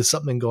is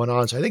something going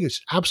on. So I think it's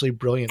absolutely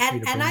brilliant.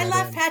 And I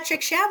love Patrick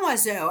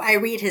Chamoiseau. I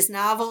read his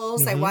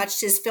novels. I watched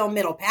his film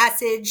Middle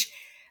Passage.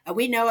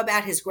 We know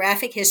about his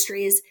graphic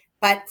histories,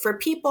 but for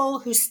people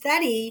who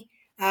study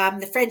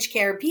the French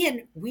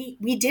Caribbean, we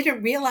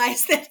didn't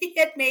realize that he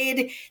had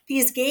made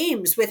these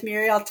games with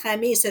Muriel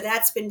Tramy. So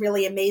that's been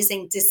really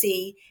amazing to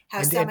see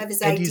how some of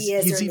his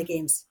ideas are in the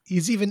games.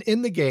 He's even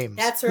in the games.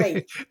 That's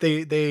right.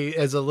 they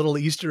as a little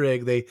Easter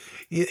egg,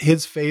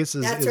 his face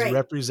is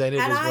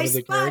represented and as one of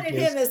the characters. And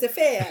I spotted him as a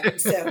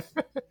fan.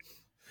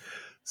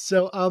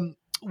 So,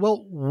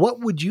 well,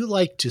 what would you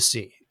like to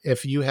see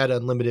if you had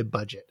unlimited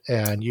budget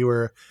and you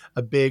were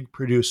a big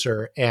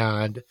producer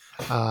and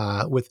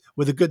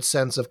with a good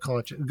sense of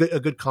a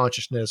good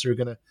consciousness, you're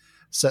going to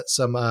set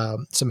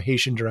some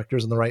Haitian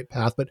directors on the right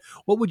path. But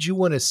what would you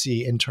want to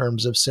see in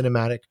terms of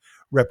cinematic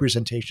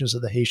representations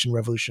of the Haitian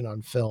Revolution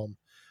on film?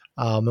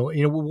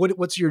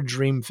 What's your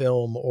dream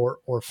film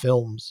or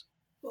films?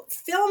 Well,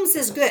 films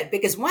is good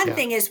because one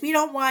thing is we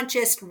don't want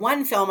just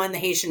one film on the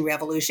Haitian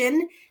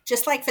Revolution.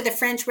 Just like for the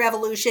French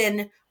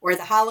Revolution or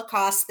the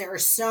Holocaust, there are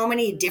so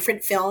many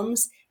different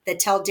films that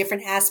tell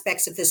different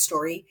aspects of the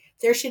story.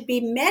 There should be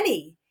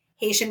many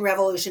Haitian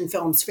Revolution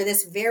films for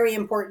this very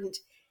important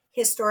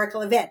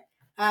historical event.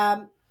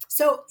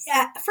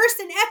 First,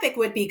 an epic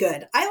would be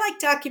good. I like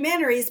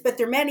documentaries, but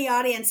there are many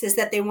audiences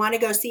that they want to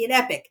go see an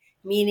epic,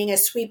 meaning a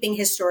sweeping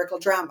historical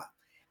drama.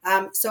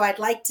 So I'd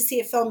like to see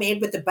a film made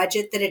with the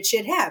budget that it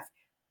should have.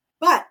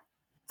 But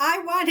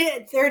I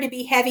wanted there to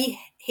be heavy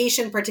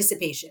Haitian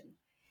participation.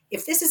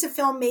 If this is a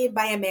film made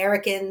by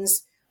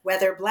Americans,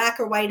 whether Black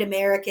or white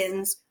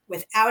Americans,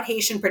 without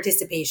Haitian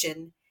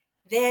participation,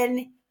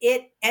 then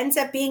it ends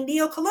up being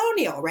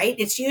neo-colonial, right?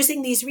 It's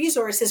using these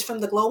resources from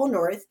the global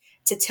north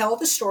to tell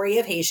the story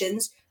of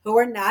Haitians who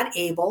are not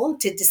able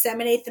to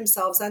disseminate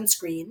themselves on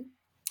screen,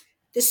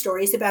 the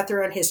stories about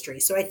their own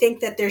history. So I think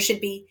that there should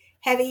be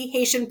heavy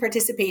Haitian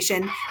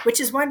participation, which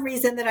is one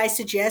reason that I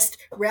suggest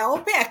Raoul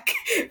Peck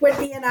would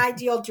be an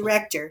ideal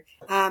director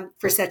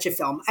for such a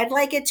film. I'd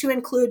like it to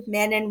include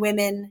men and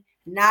women,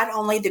 not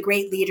only the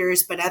great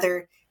leaders, but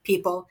other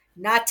people,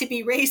 not to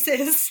be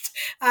racist,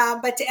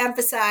 but to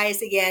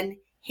emphasize, again,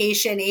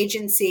 Haitian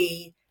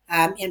agency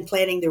in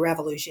planning the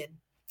revolution.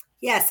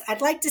 Yes,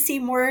 I'd like to see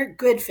more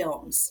good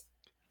films.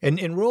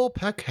 And Raoul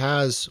Peck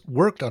has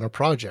worked on a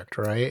project,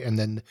 right? And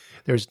then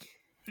there's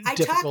I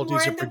talk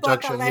more in the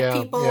book. I'll let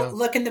people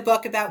look in the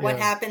book about what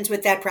happens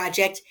with that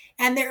project.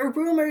 And there are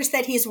rumors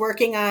that he's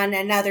working on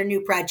another new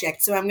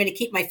project. So I'm going to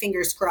keep my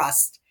fingers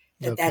crossed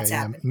that that's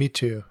happening. Me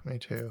too.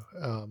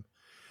 I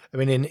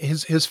mean, in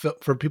his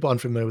for people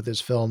unfamiliar with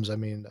his films, I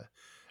mean,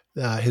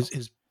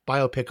 his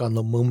biopic on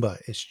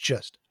Lumumba is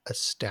just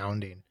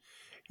astounding.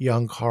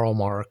 Young Karl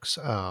Marx.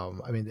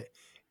 I mean,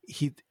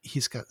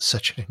 he's got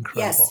such an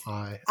incredible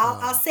eye.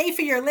 I'll say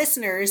for your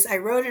listeners, I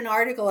wrote an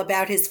article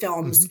about his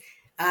films.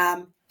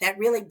 That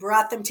really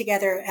brought them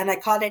together. And I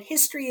called it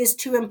History is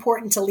Too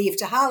Important to Leave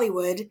to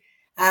Hollywood.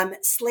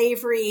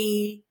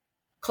 Slavery,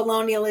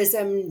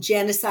 colonialism,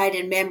 genocide,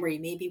 and memory.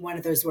 Maybe one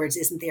of those words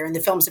isn't there in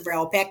the films of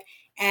Raoul Peck.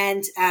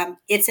 And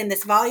it's in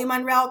this volume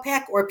on Raoul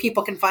Peck, or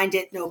people can find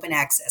it in open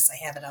access. I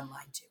have it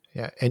online too.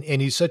 Yeah,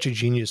 and he's such a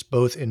genius,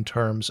 both in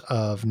terms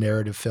of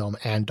narrative film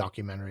and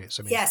documentaries.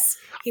 I mean, yes,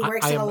 he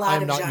works in a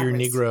lot of genres. I'm Not Your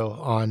Negro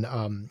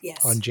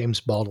on James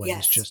Baldwin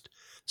is just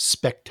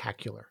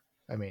spectacular.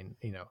 I mean,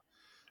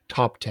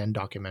 top 10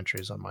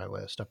 documentaries on my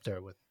list, up there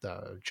with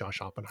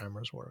Josh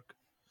Oppenheimer's work.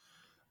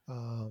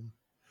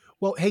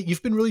 Well, hey,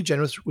 you've been really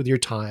generous with your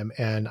time,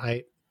 and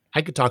I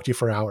could talk to you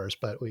for hours,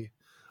 but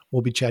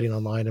we'll be chatting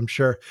online, I'm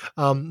sure.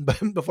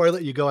 But before I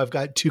let you go, I've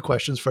got 2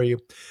 questions for you.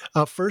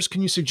 First,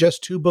 can you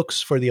suggest 2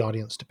 books for the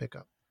audience to pick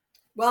up?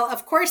 Well,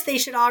 of course, they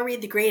should all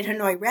read The Great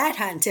Hanoi Rat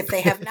Hunt if they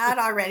have not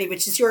already,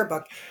 which is your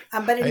book.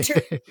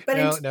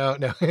 No.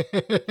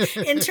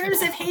 In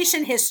terms of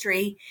Haitian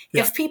history,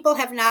 if people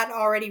have not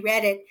already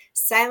read it,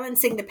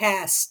 Silencing the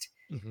Past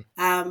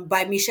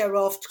by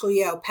Michel-Rolph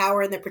Trouillot,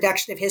 Power in the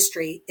Production of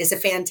History, is a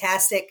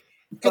fantastic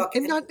book.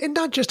 And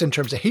not just in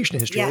terms of Haitian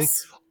history.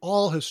 Yes.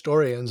 All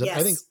historians, and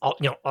I think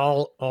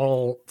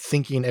all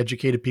thinking,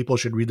 educated people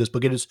should read this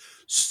book. It is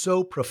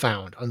so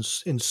profound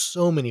in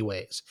so many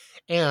ways,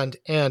 and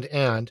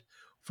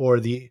for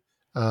the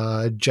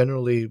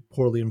generally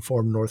poorly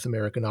informed North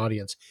American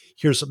audience,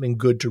 here's something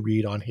good to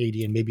read on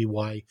Haiti, and maybe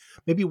why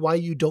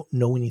you don't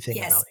know anything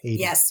about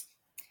Haiti. Yes,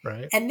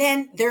 right. And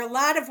then there are a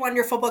lot of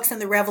wonderful books on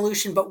the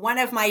Revolution, but one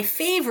of my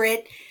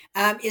favorite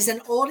is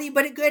an oldie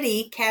but a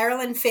goodie,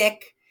 Carolyn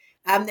Fick.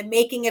 The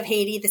Making of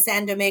Haiti, the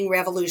Saint-Domingue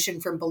Revolution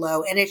from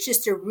Below. And it's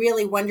just a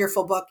really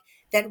wonderful book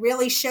that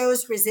really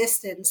shows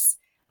resistance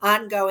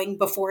ongoing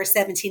before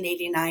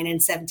 1789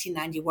 and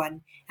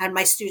 1791. And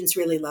my students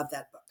really love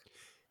that book.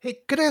 Hey,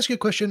 could I ask you a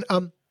question?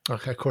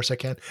 Okay, of course I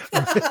can.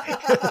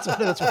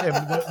 That's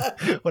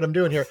what I'm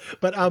doing here.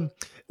 But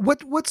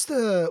what's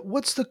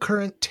the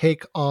current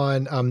take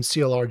on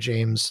CLR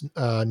James,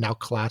 now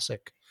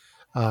classic,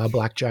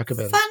 Black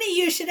Jacobins? Funny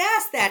you should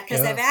ask that,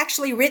 because I've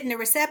actually written a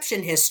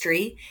reception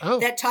history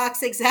that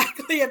talks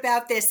exactly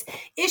about this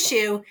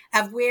issue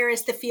of where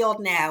is the field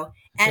now.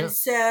 And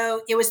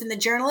so it was in the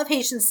Journal of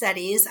Haitian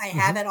Studies. I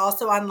have it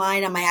also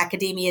online on my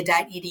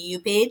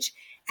academia.edu page.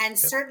 And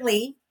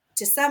certainly,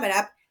 to sum it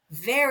up,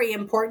 very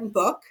important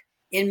book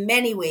in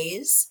many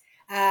ways.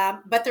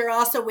 But there are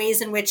also ways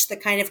in which the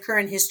kind of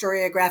current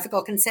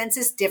historiographical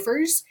consensus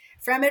differs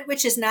from it,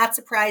 which is not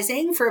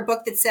surprising for a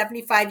book that's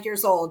 75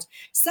 years old.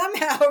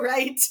 Somehow,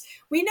 right?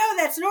 We know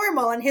that's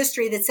normal in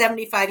history that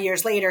 75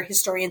 years later,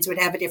 historians would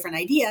have a different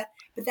idea.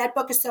 But that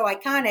book is so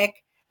iconic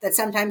that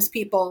sometimes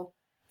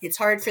it's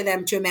hard for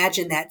them to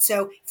imagine that.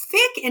 So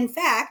Fick, in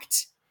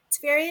fact, it's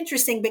very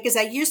interesting because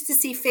I used to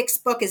see Fick's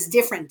book as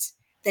different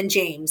than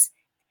James,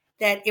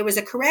 that it was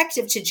a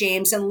corrective to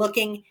James and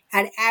looking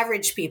at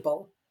average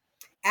people,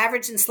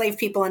 average enslaved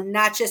people, and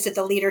not just at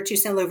the Lieder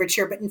Toussaint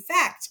Louverture. But in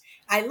fact,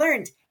 I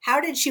learned, how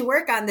did she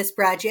work on this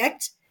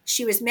project?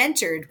 She was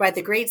mentored by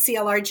the great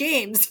CLR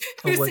James,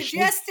 who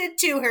suggested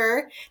to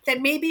her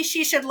that maybe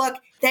she should look,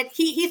 that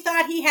he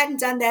thought he hadn't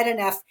done that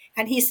enough,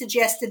 and he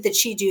suggested that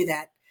she do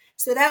that.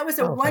 So that was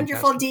a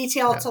wonderful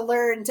detail to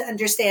learn, to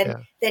understand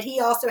that he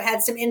also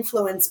had some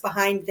influence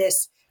behind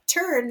this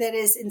turn that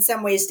is in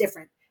some ways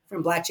different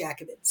from Black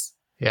Jacobins.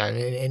 Yeah,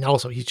 and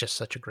also he's just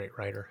such a great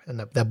writer, and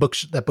that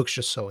book's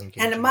just so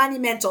engaging. And a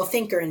monumental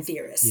thinker and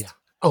theorist. Yeah.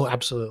 Oh,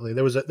 absolutely.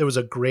 There was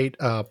a great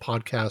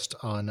podcast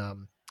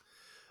on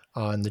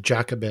the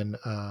Jacobin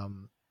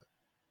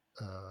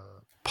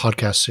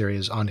podcast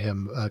series on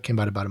him. Came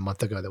out about a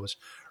month ago. That was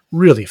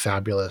really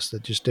fabulous.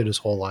 That just did his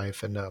whole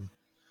life, and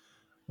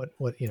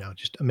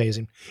just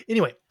amazing.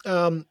 Anyway,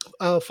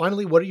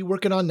 finally, what are you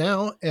working on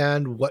now,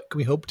 and what can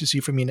we hope to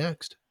see from you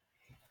next?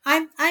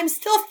 I'm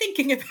still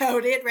thinking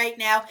about it right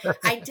now.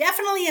 I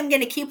definitely am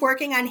going to keep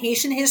working on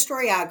Haitian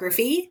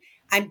historiography.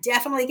 I'm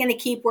definitely going to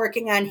keep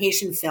working on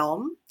Haitian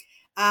film.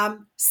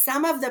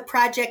 Some of the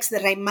projects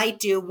that I might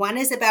do, one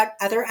is about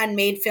other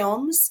unmade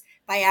films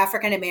by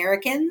African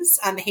Americans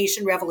on the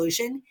Haitian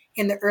Revolution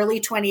in the early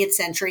 20th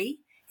century,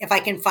 if I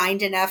can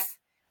find enough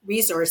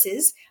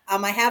resources.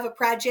 I have a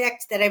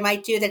project that I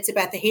might do that's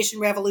about the Haitian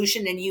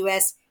Revolution and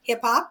U.S. hip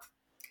hop.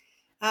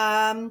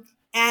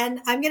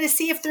 And I'm going to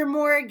see if there are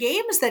more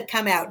games that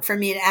come out for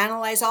me to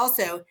analyze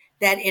also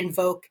that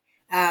invoke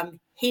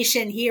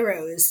Haitian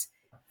heroes.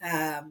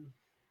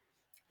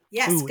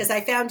 Yes, because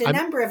I found a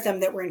number of them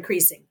that were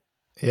increasing.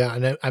 Yeah,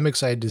 and I'm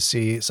excited to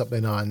see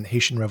something on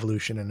Haitian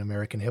Revolution and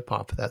American hip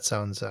hop. That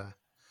sounds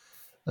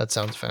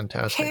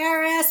fantastic.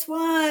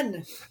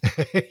 KRS-One.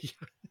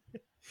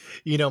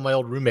 My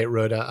old roommate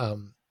wrote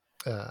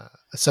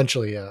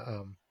essentially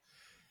an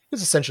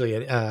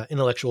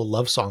intellectual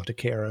love song to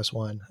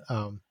KRS-One.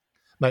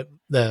 I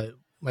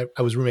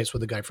was roommates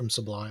with a guy from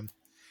Sublime,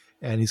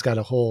 and he's got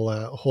a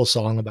whole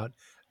song about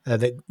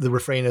the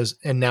refrain is,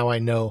 and now I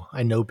know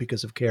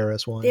because of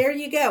KRS-One. There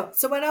you go.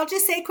 So what I'll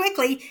just say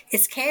quickly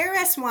is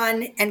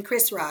KRS-One and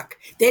Chris Rock,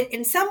 that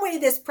in some way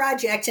this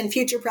project and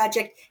future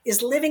project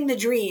is living the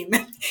dream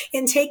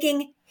in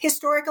taking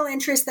historical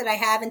interests that I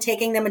have and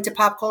taking them into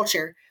pop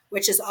culture,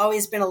 which has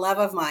always been a love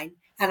of mine.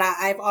 And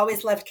I've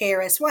always loved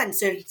KRS-One.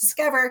 So to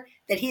discover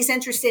that he's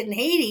interested in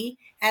Haiti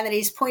and that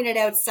he's pointed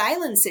out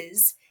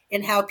silences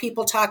in how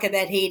people talk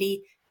about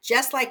Haiti,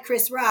 just like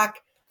Chris Rock,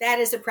 that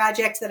is a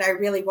project that I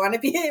really want to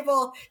be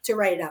able to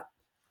write up.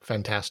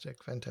 Fantastic.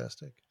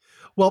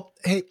 Well,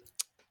 hey,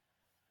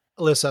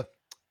 Alyssa,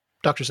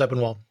 Dr.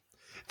 Sepinwall,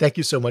 thank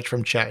you so much for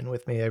chatting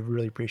with me. I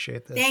really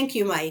appreciate this. Thank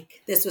you,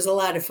 Mike. This was a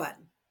lot of fun.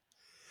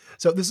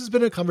 So this has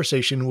been a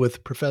conversation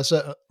with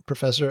Professor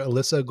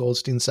Alyssa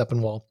Goldstein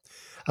Sepinwall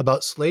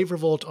about Slave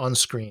Revolt on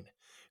Screen,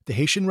 the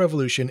Haitian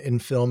Revolution in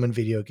Film and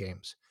Video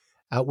Games,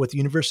 out with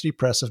University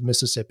Press of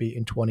Mississippi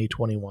in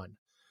 2021.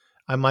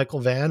 I'm Michael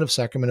Vann of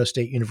Sacramento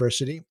State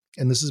University,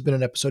 and this has been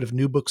an episode of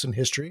New Books in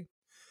History,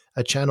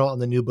 a channel on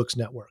the New Books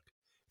Network.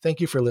 Thank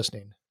you for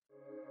listening.